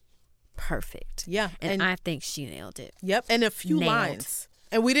it perfect. Yeah. And I think she nailed it. Yep. And a few lines.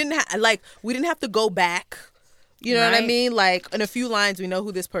 And we didn't have to go back. You know what I mean? Like, in a few lines, we know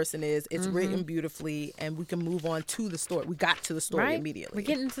who this person is. It's written beautifully, and we can move on to the story. We got to the story immediately. We're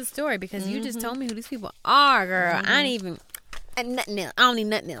getting to the story because you just told me who these people are, girl. I nothing else. I don't need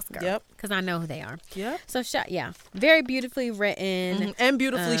nothing else, girl. Yep. Because I know who they are. Yep. So, very beautifully written. And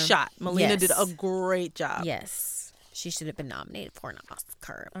beautifully shot. Melina did a great job. Yes. She should have been nominated for an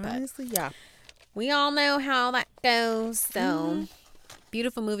Oscar. Honestly, yeah. We all know how that goes. So,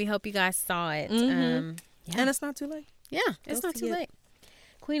 beautiful movie. Hope you guys saw it. And it's not too late. Yeah, it's not too late.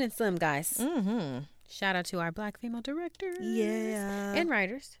 Queen and Slim, guys. Shout out to our Black female directors. Yeah. And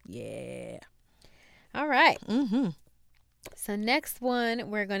writers. Yeah. All right. So next one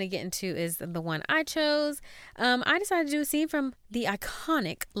we're going to get into is the one I chose. I decided to do a scene from the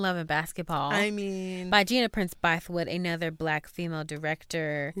iconic Love and Basketball. By Gina Prince Bythewood, another Black female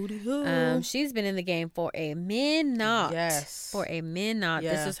director. She's been in the game for a minute. Yes. For a minute.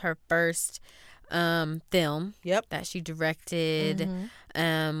 Yeah. This was her first film that she directed.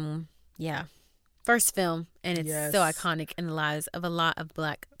 First film, and it's so iconic in the lives of a lot of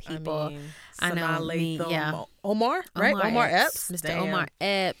Black people. I know Omar, right? Omar Epps. Mr. Omar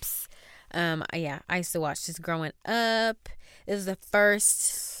Epps. I used to watch this growing up. It was the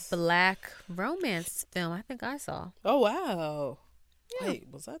first Black romance film I think I saw. Oh, wow. Yeah. Wait,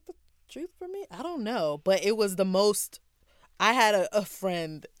 was that the truth for me? I don't know, but it was the most. I had a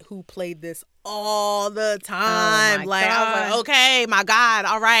friend who played this all the time. Oh God. I was like, okay, my God,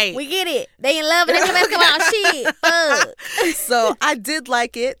 all right. We get it. They in love and they come out shit. So I did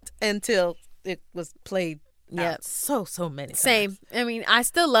like it until it was played so many times. Same. I mean, I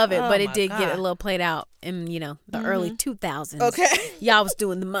still love it, but it did get a little played out in, the early 2000s. Okay. Y'all was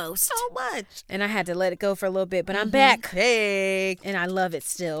doing the most. So much. And I had to let it go for a little bit, but I'm back. Hey. And I love it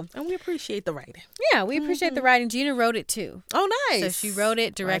still. And we appreciate the writing. Yeah, we appreciate the writing. Gina wrote it too. Oh, nice. So she wrote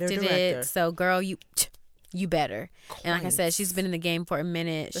it, directed it. So, girl, you better. And like I said, she's been in the game for a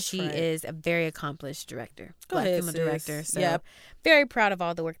minute. She is a very accomplished director. Black female director. So very proud of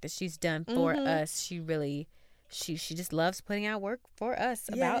all the work that she's done for us. She really... She just loves putting out work for us,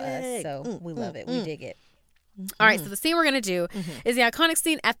 about us. So we love it. We dig it. All right. So the scene we're going to do is the iconic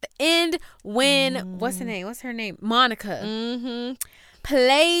scene at the end when, what's her name? Monica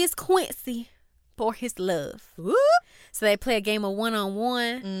plays Quincy for his love. So they play a game of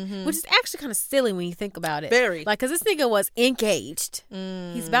one-on-one, which is actually kind of silly when you think about it. Very. Like, because this nigga was engaged.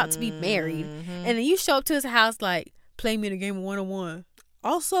 He's about to be married. And then you show up to his house like, play me in a game of one-on-one.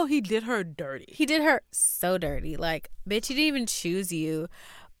 Also, he did her dirty. He did her so dirty. Like, bitch, he didn't even choose you.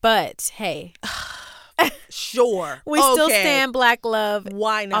 But, hey. Sure. We still stand Black love.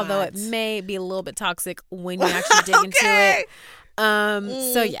 Why not? Although it may be a little bit toxic when you actually dig into it.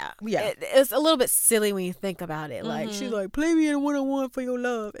 So, yeah. It's a little bit silly when you think about it. Like, she's like, play me in a one-on-one for your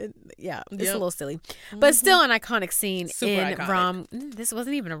love. And, it's a little silly. But still an iconic scene. Super iconic. This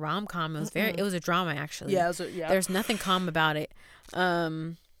wasn't even a rom-com. It was a drama, actually. Yeah. There's nothing calm about it.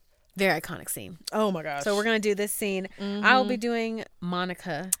 Very iconic scene. Oh my gosh. So we're gonna do this scene. I will be doing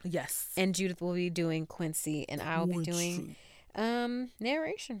Monica. Yes. And Judith will be doing Quincy, and I will be doing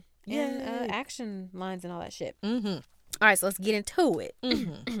narration and action lines and all that shit. All right, so let's get into it.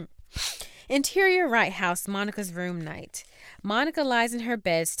 Interior Wright House, Monica's room night. Monica lies in her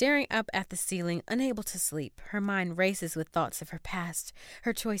bed, staring up at the ceiling, unable to sleep. Her mind races with thoughts of her past,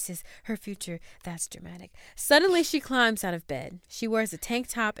 her choices, her future. That's dramatic. Suddenly, she climbs out of bed. She wears a tank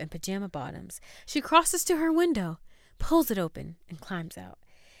top and pajama bottoms. She crosses to her window, pulls it open, and climbs out.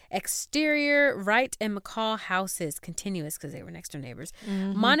 Exterior, Wright and McCall houses, continuous because they were next door neighbors.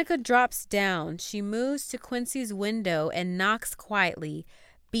 Monica drops down. She moves to Quincy's window and knocks quietly.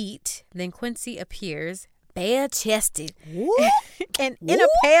 Beat. Then Quincy appears, bare-chested, and in a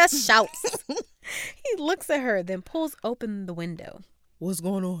pair of shorts. He looks at her, then pulls open the window. What's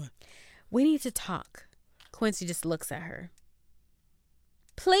going on? We need to talk. Quincy just looks at her.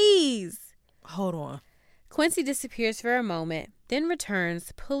 Please. Hold on. Quincy disappears for a moment, then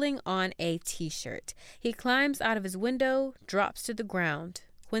returns, pulling on a t-shirt. He climbs out of his window, drops to the ground.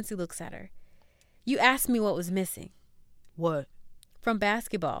 Quincy looks at her. You asked me what was missing. What? From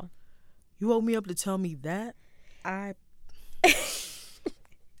basketball. You woke me up to tell me that? I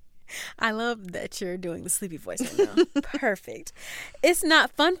love that you're doing the sleepy voice right now. Perfect. It's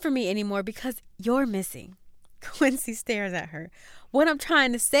not fun for me anymore because you're missing. Quincy stares at her. What I'm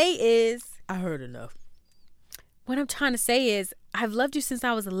trying to say is... I heard enough. What I'm trying to say is I've loved you since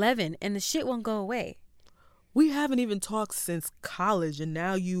I was 11 and the shit won't go away. We haven't even talked since college and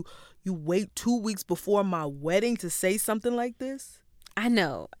now you wait 2 weeks before my wedding to say something like this? I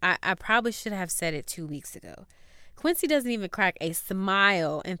know. I probably should have said it 2 weeks ago. Quincy doesn't even crack a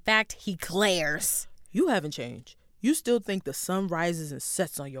smile. In fact, he glares. You haven't changed. You still think the sun rises and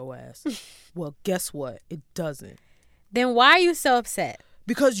sets on your ass. Well, guess what? It doesn't. Then why are you so upset?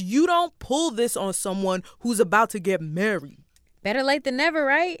 Because you don't pull this on someone who's about to get married. Better late than never,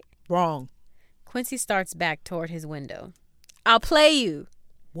 right? Wrong. Quincy starts back toward his window. I'll play you.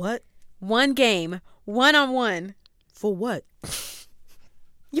 What? One game. 1-on-1. For what?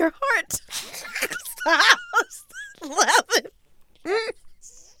 Your heart. Stop laughing.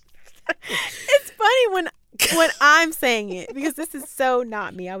 It's funny when I'm saying it because this is so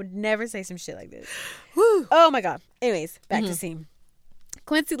not me. I would never say some shit like this. Whew. Oh my God. Anyways, back to scene.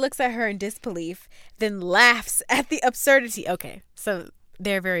 Quincy looks at her in disbelief, then laughs at the absurdity. Okay, so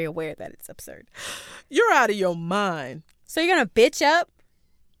they're very aware that it's absurd. You're out of your mind. So you're gonna bitch up?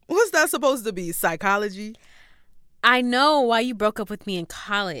 What's that supposed to be? Psychology? I know why you broke up with me in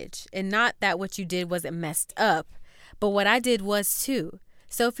college, and not that what you did wasn't messed up, but what I did was too.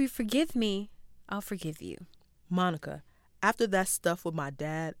 So if you forgive me, I'll forgive you. Monica, after that stuff with my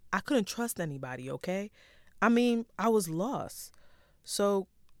dad, I couldn't trust anybody, okay? I mean, I was lost. So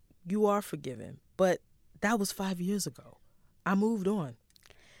you are forgiven, but that was 5 years ago. I moved on.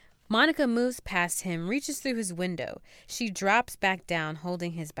 Monica moves past him, reaches through his window. She drops back down,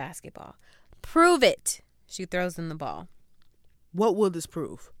 holding his basketball. Prove it. She throws him the ball. What will this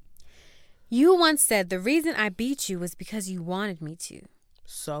prove? You once said the reason I beat you was because you wanted me to.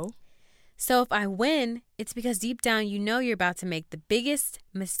 So? So if I win, it's because deep down you know you're about to make the biggest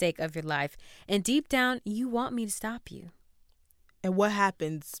mistake of your life. And deep down, you want me to stop you. And what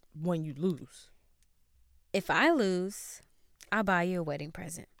happens when you lose? If I lose, I'll buy you a wedding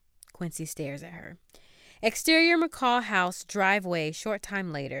present. Quincy stares at her. Exterior McCall house, driveway, short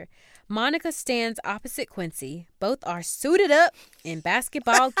time later. Monica stands opposite Quincy. Both are suited up in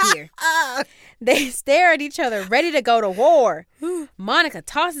basketball gear. They stare at each other, ready to go to war. Monica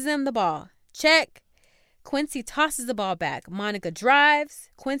tosses him the ball. Check. Quincy tosses the ball back. Monica drives.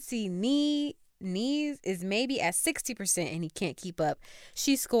 Quincy knees is maybe at 60% and he can't keep up.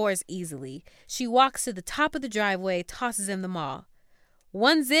 She scores easily. She walks to the top of the driveway, tosses him the ball.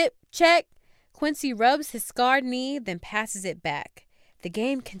 One zip, check. Quincy rubs his scarred knee, then passes it back. The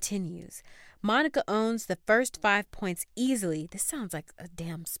game continues. Monica owns the first 5 points easily. This sounds like a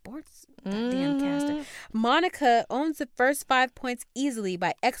damn sports damn caster. Monica owns the first 5 points easily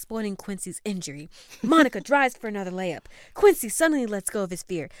by exploiting Quincy's injury. Monica drives for another layup. Quincy suddenly lets go of his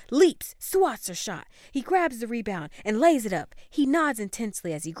fear, leaps, swats her shot. He grabs the rebound and lays it up. He nods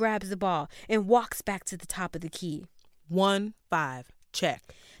intensely as he grabs the ball and walks back to the top of the key. 1-5. Check.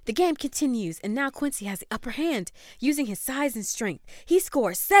 The game continues, and now Quincy has the upper hand. Using his size and strength, he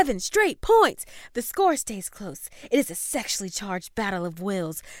scores 7 straight points. The score stays close. It is a sexually charged battle of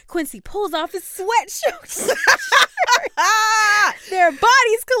wills. Quincy pulls off his sweatshirt. Their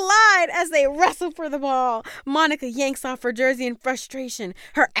bodies collide as they wrestle for the ball. Monica yanks off her jersey in frustration.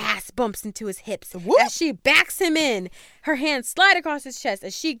 Her ass bumps into his hips as she backs him in. Her hands slide across his chest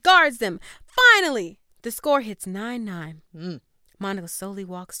as she guards them. Finally, the score hits 9-9. Monica slowly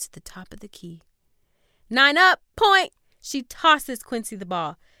walks to the top of the key. 9 up, point. She tosses Quincy the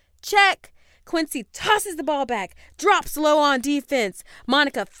ball. Check. Quincy tosses the ball back, drops low on defense.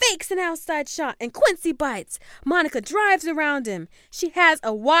 Monica fakes an outside shot, and Quincy bites. Monica drives around him. She has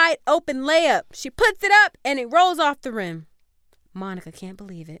a wide open layup. She puts it up, and it rolls off the rim. Monica can't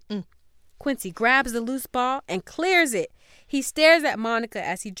believe it. Quincy grabs the loose ball and clears it. He stares at Monica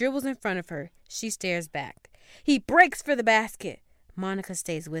as he dribbles in front of her. She stares back. He breaks for the basket. Monica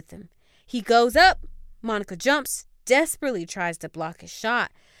stays with him. He goes up. Monica jumps, desperately tries to block his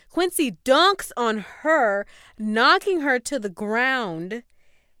shot. Quincy dunks on her, knocking her to the ground.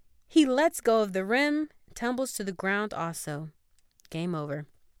 He lets go of the rim, tumbles to the ground also. Game over.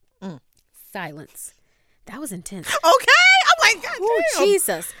 Silence. That was intense. Okay. Oh my God. Oh,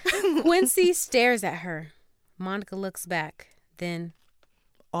 Jesus. Quincy stares at her. Monica looks back. Then,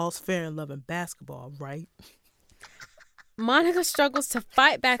 all's fair in love and basketball, right? Monica struggles to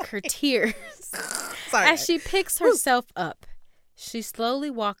fight back her tears. Sorry. As she picks herself up. She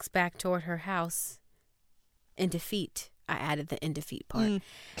slowly walks back toward her house. In defeat. I added the in defeat part.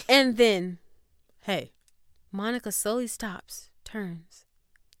 And then, hey, Monica slowly stops, turns.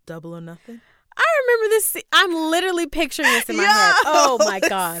 Double or Nothing? I remember this. I'm literally picturing this in my head. Oh my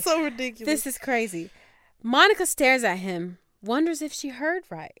God. So ridiculous. This is crazy. Monica stares at him, wonders if she heard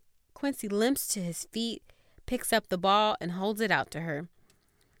right. Quincy limps to his feet, picks up the ball, and holds it out to her.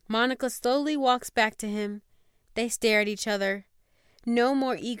 Monica slowly walks back to him. They stare at each other. No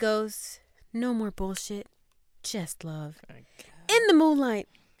more egos. No more bullshit. Just love. In the moonlight,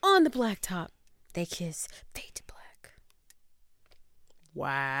 on the blacktop, they kiss. Fade to black.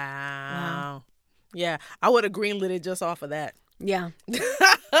 Wow. Yeah, I would have greenlit it just off of that. Yeah.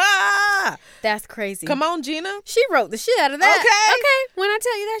 That's crazy. Come on, Gina. She wrote the shit out of that. Okay. When I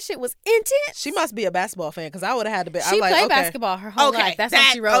tell you that shit was intense. She must be a basketball fan because I would have had to be. She played basketball her whole life. That's why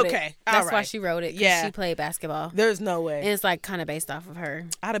she wrote it. Okay. That's why she wrote it. Yeah. She played basketball. There's no way. And it's like kind of based off of her.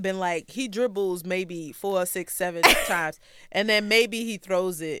 I'd have been like, he dribbles maybe 4, 6, 7 times. And then maybe he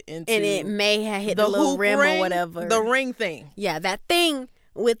throws it into. And it may have hit the little rim or whatever. The ring thing. Yeah, that thing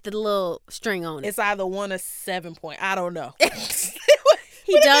with the little string on it. It's either 1 or 7 point. I don't know.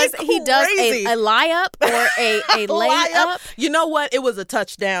 He does a layup or a layup. You know what? It was a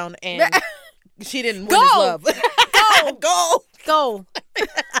touchdown and she didn't win his love. Go.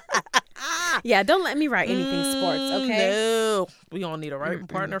 Yeah, don't let me write anything sports, okay? No. We don't need a writing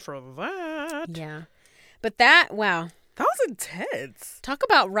partner for that. Yeah. But that was intense. Talk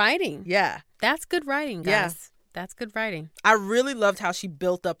about writing. Yeah. That's good writing, guys. Yeah. That's good writing. I really loved how she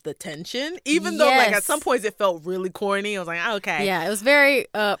built up the tension, even though like at some points it felt really corny. I was like, okay. Yeah, it was very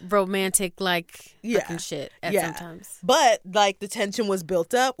romantic, like fucking shit at sometimes. But like the tension was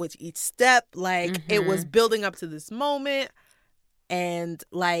built up with each step. Like it was building up to this moment, and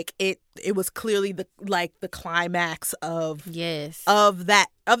like it was clearly the climax of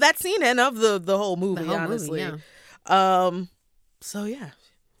that scene and of the whole movie. Honestly, so yeah,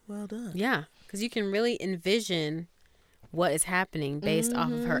 well done. Yeah. Because you can really envision what is happening based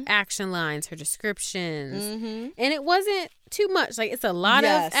off of her action lines, her descriptions. And it wasn't too much. Like, it's a lot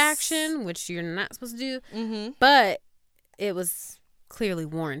of action, which you're not supposed to do. But it was clearly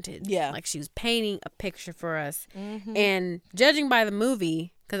warranted. Yeah. Like, she was painting a picture for us. And judging by the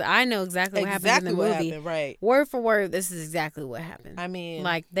movie, because I know exactly what happened in the movie. Right. Word for word, this is exactly what happened. I mean.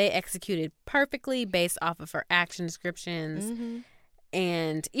 Like, they executed perfectly based off of her action descriptions.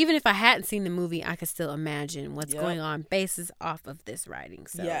 And even if I hadn't seen the movie, I could still imagine what's going on based off of this writing.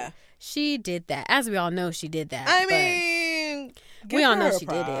 So she did that. As we all know, she did that. I mean, we all know she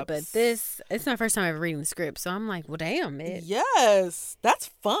did it. But it's my first time ever reading the script. So I'm like, well, damn, man. Yes. That's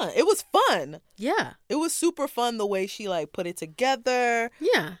fun. It was fun. Yeah. It was super fun the way she like put it together.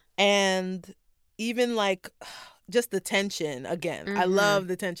 Yeah. And even like just the tension again. I love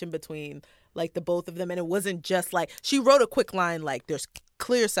the tension between like the both of them, and it wasn't just like she wrote a quick line like there's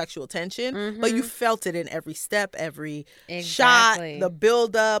clear sexual tension, but you felt it in every step, every shot, the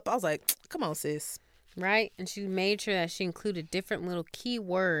build up. I was like, come on, sis. Right. And she made sure that she included different little key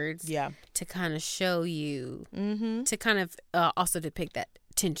words to kind of show you, to kind of also depict that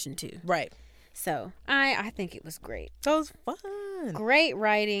tension too. Right. So I think it was great. That was fun. Great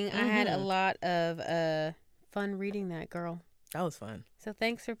writing. I had a lot of fun reading that, girl. That was fun. So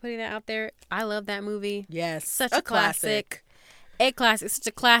thanks for putting that out there. I love that movie. Yes. Such a classic. A classic. Such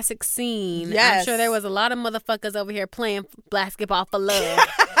a classic scene. Yes. I'm sure there was a lot of motherfuckers over here playing basketball for love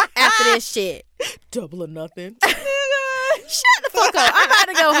after this shit. Double or Nothing. Shut the fuck up. I'm about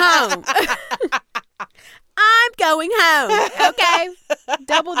to go home. I'm going home. Okay?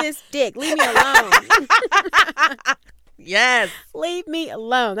 Double this dick. Leave me alone. Yes. Leave me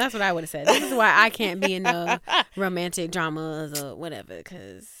alone. That's what I would have said. This is why I can't be in no romantic dramas or whatever.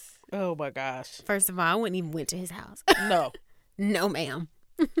 Because, oh my gosh. First of all, I wouldn't even went to his house. No. No, ma'am.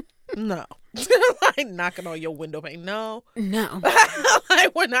 No. Like knocking on your window pane. No. No.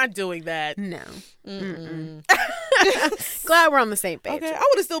 Like, we're not doing that. No. Glad we're on the same page. Okay. I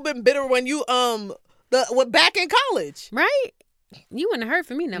would have still been bitter when you back in college. Right? You wouldn't have heard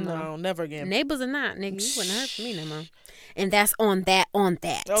from me no more. No, never again. Neighbors or not, nigga, you wouldn't have heard from me no more. And that's on that.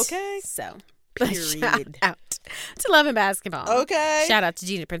 Okay. So, period. Shout out to Love and Basketball. Okay. Shout out to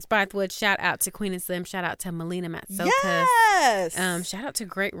Gina Prince Bythewood. Shout out to Queen and Slim. Shout out to Melina Matsokas. Yes. Shout out to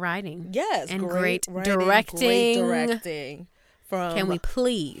great writing. Yes. And great writing, directing. Great directing. Can we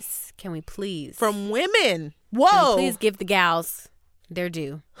please? From women. Can Whoa. we please give the gals their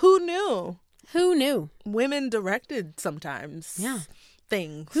due? Who knew? Women directed sometimes. Yeah.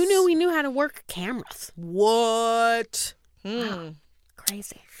 Things. Who knew we knew how to work cameras? What? Wow.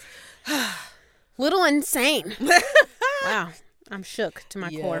 Crazy. Little insane. Wow. I'm shook to my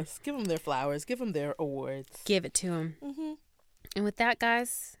core. Give them their flowers. Give them their awards. Give it to them. Mm-hmm. And with that,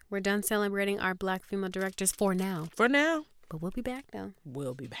 guys, we're done celebrating our Black female directors for now. But we'll be back, though.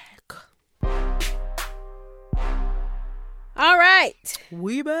 We'll be back. All right.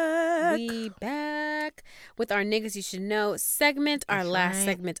 We back with our Niggas You Should Know segment, our last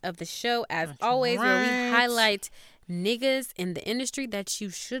segment of the show, as always, where we highlight niggas in the industry that you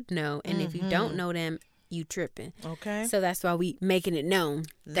should know. And if you don't know them, you tripping. Okay. So that's why we making it known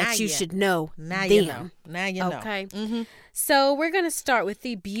that you should know now them. You know. Now you know. Okay. So we're going to start with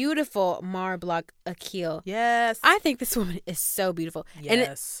the beautiful Mara Block Akil. Yes. I think this woman is so beautiful.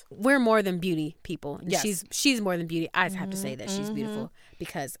 Yes. And we're more than beauty people. And yes. She's more than beauty. I just have to say that she's beautiful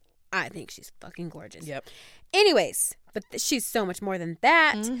because I think she's fucking gorgeous. Yep. Anyways, but she's so much more than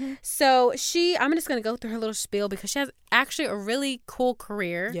that. So I'm just going to go through her little spiel because she has actually a really cool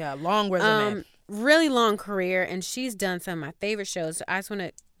career. Yeah, long resume. Really long career, and she's done some of my favorite shows. So I just want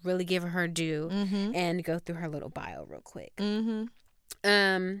to really give her due and go through her little bio real quick.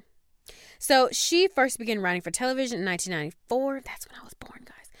 So she first began writing for television in 1994. That's when I was born,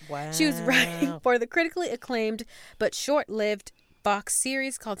 guys. Wow. She was writing for the critically acclaimed but short-lived Fox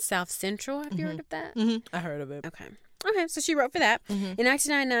series called South Central. Have you heard of that? I heard of it. Okay, so she wrote for that. In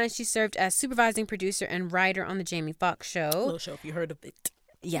 1999, she served as supervising producer and writer on the Jamie Foxx show. Little show, if you heard of it.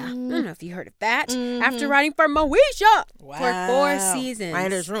 Yeah, I don't know if you heard of that. After writing for Moesha for 4 seasons.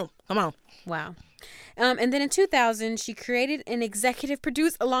 Writer's Room. Come on. Wow. And then in 2000, she created and executive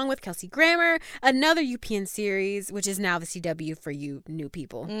produced, along with Kelsey Grammer, another UPN series, which is now the CW for you new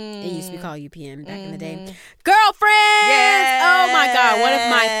people. It used to be called UPN back in the day. Girlfriends! Yes! Oh my God, one of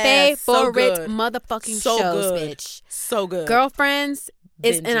my favorite so motherfucking so shows, good. bitch. So good. Girlfriends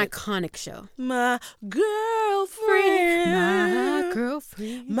is an iconic show. My girlfriend. My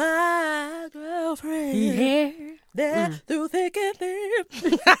girlfriend. My girlfriend. Yeah. There through thick and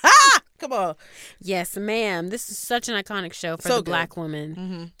thin. Come on. Yes, ma'am. This is such an iconic show for the Black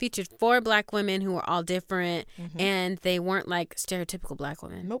woman. Featured 4 Black women who were all different, and they weren't like stereotypical Black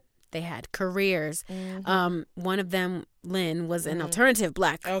women. Nope. They had careers. One of them, Lynn, was an alternative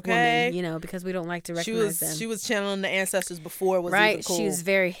Black woman, you know, because we don't like to recognize them. She was channeling the ancestors before it was right. even cool. She was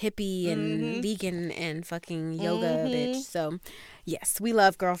very hippie and vegan and fucking yoga bitch. So, yes, we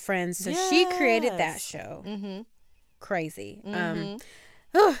love Girlfriends. So she created that show. Crazy.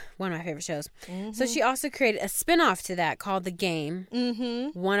 One of my favorite shows. So she also created a spinoff to that called The Game.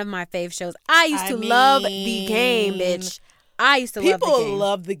 One of my favorite shows. I used to love The Game, bitch. I used to love The Game. People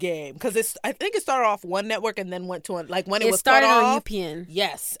love The Game because I think it started off one network and then went to when it was started on off, UPN.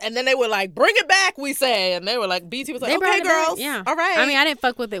 Yes, and then they were like, "Bring it back," we say, and they were like, "BT was like, okay, girls, yeah, all right." I mean, I didn't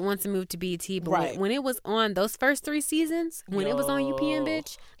fuck with it once it moved to BT, but when it was on those first 3 seasons, when it was on UPN,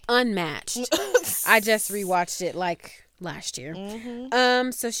 bitch, unmatched. I just rewatched it like last year.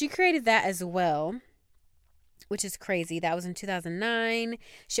 So she created that as well, which is crazy. That was in 2009.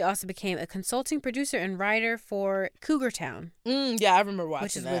 She also became a consulting producer and writer for Cougar Town. Yeah, I remember watching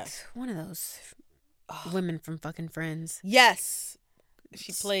which is that. with one of those women from fucking Friends. Yes,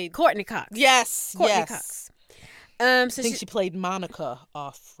 she played Courtney Cox. Yes, Courtney Cox. So I think she played Monica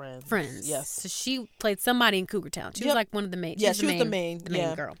off Friends. Yes. So she played somebody in Cougar Town. She was like one of the main. Yeah, she was the main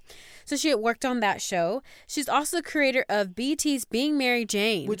girl. So she had worked on that show. She's also the creator of BET's Being Mary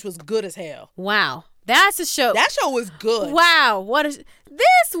Jane, which was good as hell. Wow, that's a show. That show was good. Wow, what is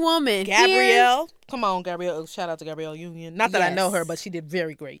this woman? Gabrielle, come on, Gabrielle. Shout out to Gabrielle Union. Not that I know her, but she did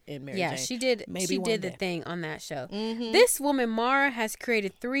very great in Mary Jane. Yeah, she did. She did the thing on that show. This woman, Mara, has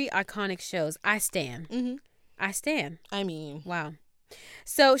created 3 iconic shows. I stand. I stand. I mean, wow.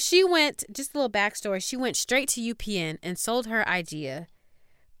 So she went, just a little backstory, she went straight to UPN and sold her idea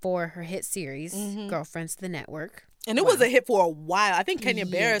for her hit series, Girlfriends to the network. And it was a hit for a while. I think Kenya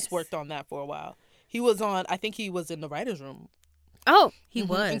Barris worked on that for a while. He was on, I think he was in the writer's room. Oh, he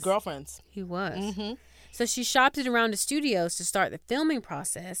was. In Girlfriends. He was. So she shopped it around the studios to start the filming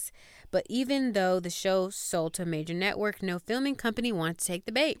process. But even though the show sold to a major network, no filming company wanted to take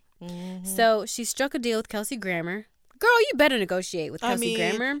the bait. So she struck a deal with Kelsey Grammer. girl, you better negotiate with Kelsey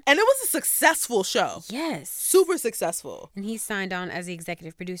Grammer. And it was a successful show. Yes. Super successful. And he signed on as the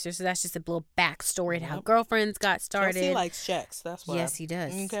executive producer, so that's just a little backstory to how Girlfriends got started. Kelsey likes checks, that's why. Yes, he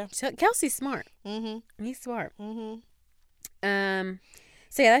does. Okay. Kelsey's smart. Mm-hmm. He's smart. Mm-hmm.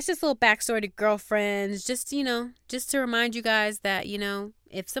 So yeah, that's just a little backstory to Girlfriends. Just to remind you guys that,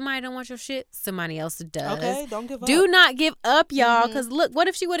 if somebody don't want your shit, somebody else does. Okay, don't give up. Do not give up, y'all. Because look, what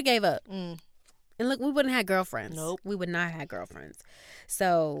if she would have gave up? And look, we wouldn't have Girlfriends. Nope. We would not have Girlfriends.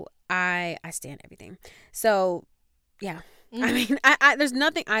 So I stand everything. So yeah. I mean, I there's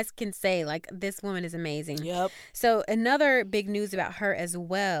nothing I can say. Like, this woman is amazing. Yep. So another big news about her as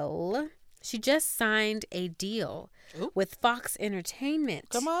well. She just signed a deal with Fox Entertainment.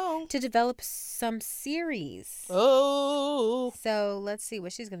 Come on. To develop some series. Oh. So let's see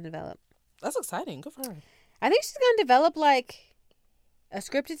what she's going to develop. That's exciting. Good for her. I think she's going to develop like a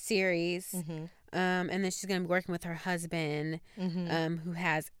scripted series. And then she's going to be working with her husband, who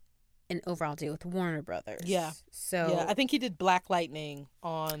has an overall deal with Warner Brothers. Yeah. So I think he did Black Lightning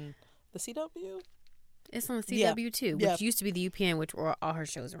on the CW. It's on the CW too, which used to be the UPN, which all her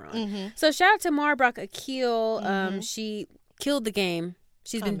shows are on. So shout out to Mara Brock Akil. She killed the game.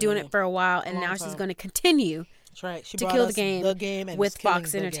 She's been doing it for a while, and now she's going to continue. That's right. She to brought kill us the game and with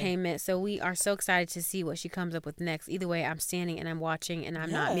Fox Entertainment. So we are so excited to see what she comes up with next. Either way, I'm standing and I'm watching, and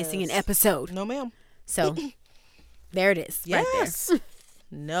I'm not missing an episode. No, ma'am. So there it is. Right there.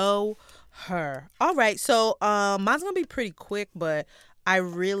 Know her. All right. So mine's going to be pretty quick, but I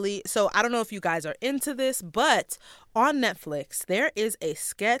don't know if you guys are into this, but on Netflix, there is a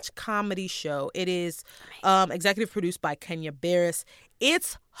sketch comedy show. It is executive produced by Kenya Barris.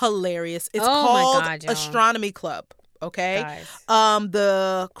 It's hilarious. It's called Astronomy Club. Okay. Guys.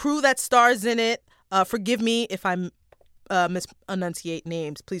 The crew that stars in it, forgive me if I misenunciate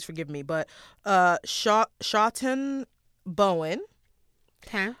names. Please forgive me. But Shawton Bowen.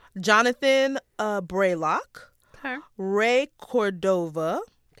 Okay. Jonathan Braylock. Okay. Ray Cordova.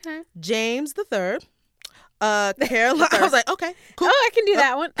 Okay. James the Third. Caroline. I was like, okay, cool. Oh, I can do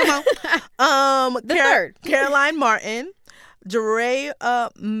that one. Come on. The third. Caroline Martin. Jeray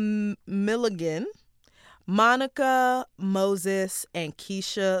Milligan. Monica Moses and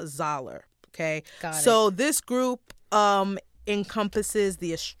Keisha Zoller. Okay. So this group encompasses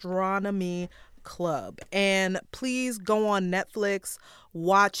the Astronomy Club, and please go on Netflix,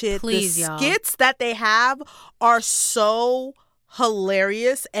 watch it. Please, the skits that they have are so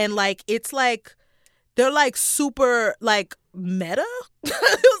hilarious, and like it's like they're like super like meta. It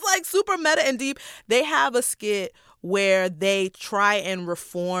was like super meta and deep. They have a skit where they try and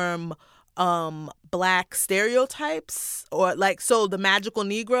reform Black stereotypes, or like, so the magical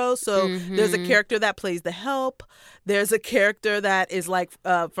Negro. So there's a character that plays the help. There's a character that is like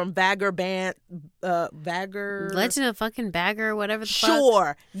from Bagger Band, Bagger Legend of fucking Bagger, whatever the fuck.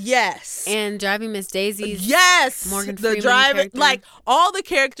 Sure, yes. And Driving Miss Daisy's the Morgan Freeman driver, character. like all the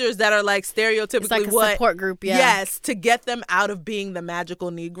characters that are like stereotypically it's like a support group, Yes, to get them out of being the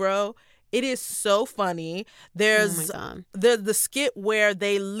magical Negro. It is so funny. There's the skit where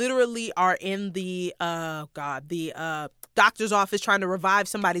they literally are in the doctor's office trying to revive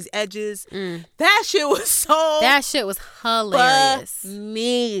somebody's edges. That shit was hilarious.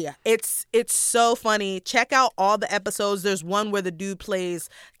 It's so funny. Check out all the episodes. There's one where the dude plays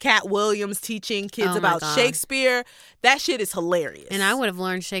Cat Williams teaching kids about Shakespeare. That shit is hilarious. And I would have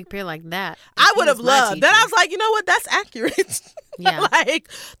learned Shakespeare like that. I would have loved. Then I was like, you know what? That's accurate. Yeah. Like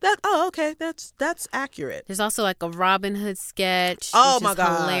that. Oh, okay. That's accurate. There's also like a Robin Hood sketch. Oh which my is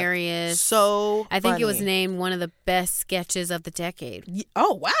God. Hilarious. So I think funny. it was named one of the best sketches of the decade.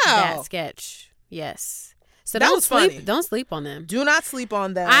 Oh wow. That sketch. Yes. So that was funny. Don't sleep on them. Do not sleep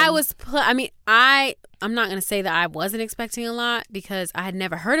on them. I'm not going to say that I wasn't expecting a lot because I had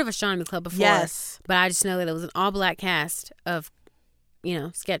never heard of Astronomy Club before. Yes. But I just know that it was an all-black cast of,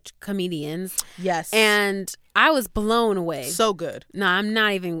 sketch comedians. Yes. And I was blown away. So good. No, I'm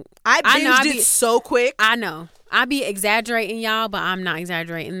not even. I binged it so quick. I know. I be exaggerating, y'all, but I'm not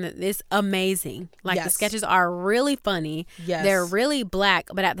exaggerating. It's amazing. Like, the sketches are really funny. Yes. They're really black,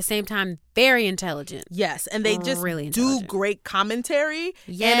 but at the same time, very intelligent. Yes. And they just really do great commentary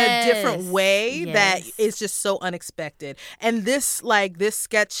in a different way that is just so unexpected. And this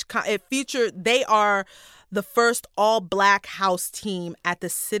sketch, they are the first all-black house team at the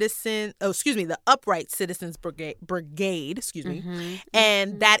Upright Citizens Brigade,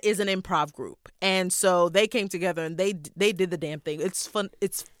 and that is an improv group. And so they came together and they did the damn thing. It's fun.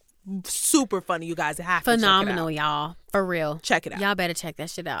 It's super funny. You guys have phenomenal, to check it out. y'all. For real. Check it out. Y'all better check that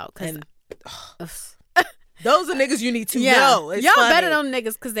shit out. Those are niggas you need to know. It's y'all funny. better know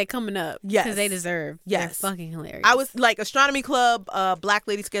niggas because they coming up. Yes. Because they deserve. Yes. They're fucking hilarious. I was like Astronomy Club, Black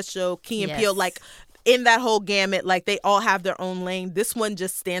Lady Sketch Show, Key and Peele, like in that whole gamut, like they all have their own lane. This one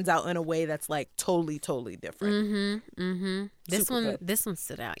just stands out in a way that's like totally different. This one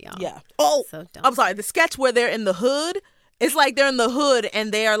stood out, y'all. Yeah. Oh, so dumb. I'm sorry. The sketch where they're in the hood. It's like they're in the hood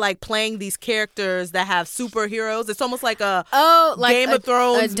and they are like playing these characters that have superheroes. It's almost like a Game of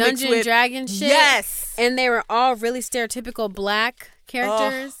Thrones, a Dungeon and Dragon shit. Yes, and they were all really stereotypical black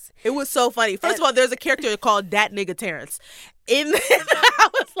characters. It was so funny. First of all, there's a character called Dat Nigga Terrence. I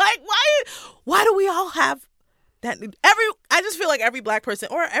was like, why do we all have that? I just feel like every black person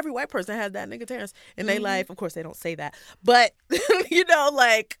or every white person has that nigga Terrence in their life. Of course, they don't say that, but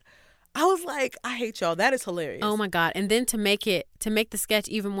like. I was like, I hate y'all. That is hilarious. Oh my God. And then to make the sketch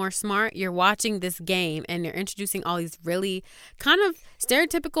even more smart, you're watching this game and you're introducing all these really kind of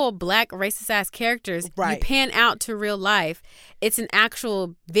stereotypical black racist ass characters. Right. You pan out to real life. It's an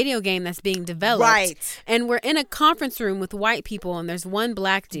actual video game that's being developed. Right. And we're in a conference room with white people and there's one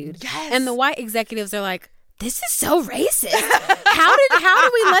black dude. Yes. And the white executives are like, this is so racist. How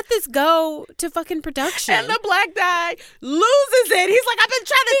do we let this go to fucking production? And the black guy loses it. He's like, I've been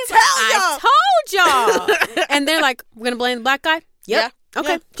trying to tell y'all. I told y'all. And they're like, we're going to blame the black guy? Yep. Yeah.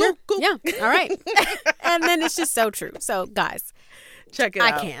 Okay. Yeah. Cool. Yeah. All right. And then it's just so true. So, guys. Check it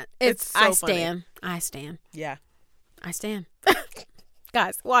out. I can't. It's so I stand. Funny. I stand. Yeah. I stand.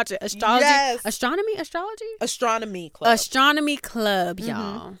 Guys, watch it. Astrology. Yes. Astrology? Astronomy Club. Astronomy Club,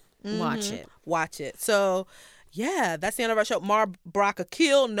 y'all. Watch it. Watch it. So, yeah, that's the end of our show. Mar Brock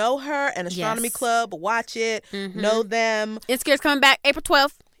Akil, know her, and Astronomy Club. Watch it. Know them. Inscared's coming back April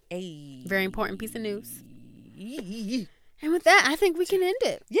 12th. Hey. Very important piece of news. And with that, I think we can end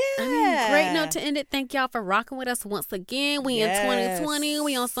it. Yeah. I mean, great note to end it. Thank y'all for rocking with us once again. We in 2020.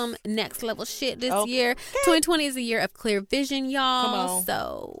 We on some next level shit this year. 2020 is a year of clear vision, y'all. Come on.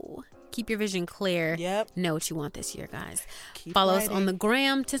 So keep your vision clear. Yep. Know what you want this year, guys. Keep Follow writing. us on the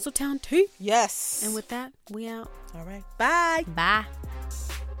gram, Tinseltown T. Yes. And with that, we out. All right. Bye. Bye.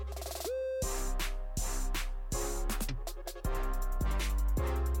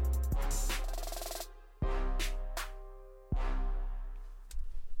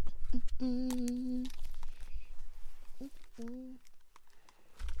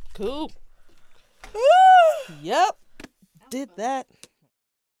 Cool. Yep. Did that.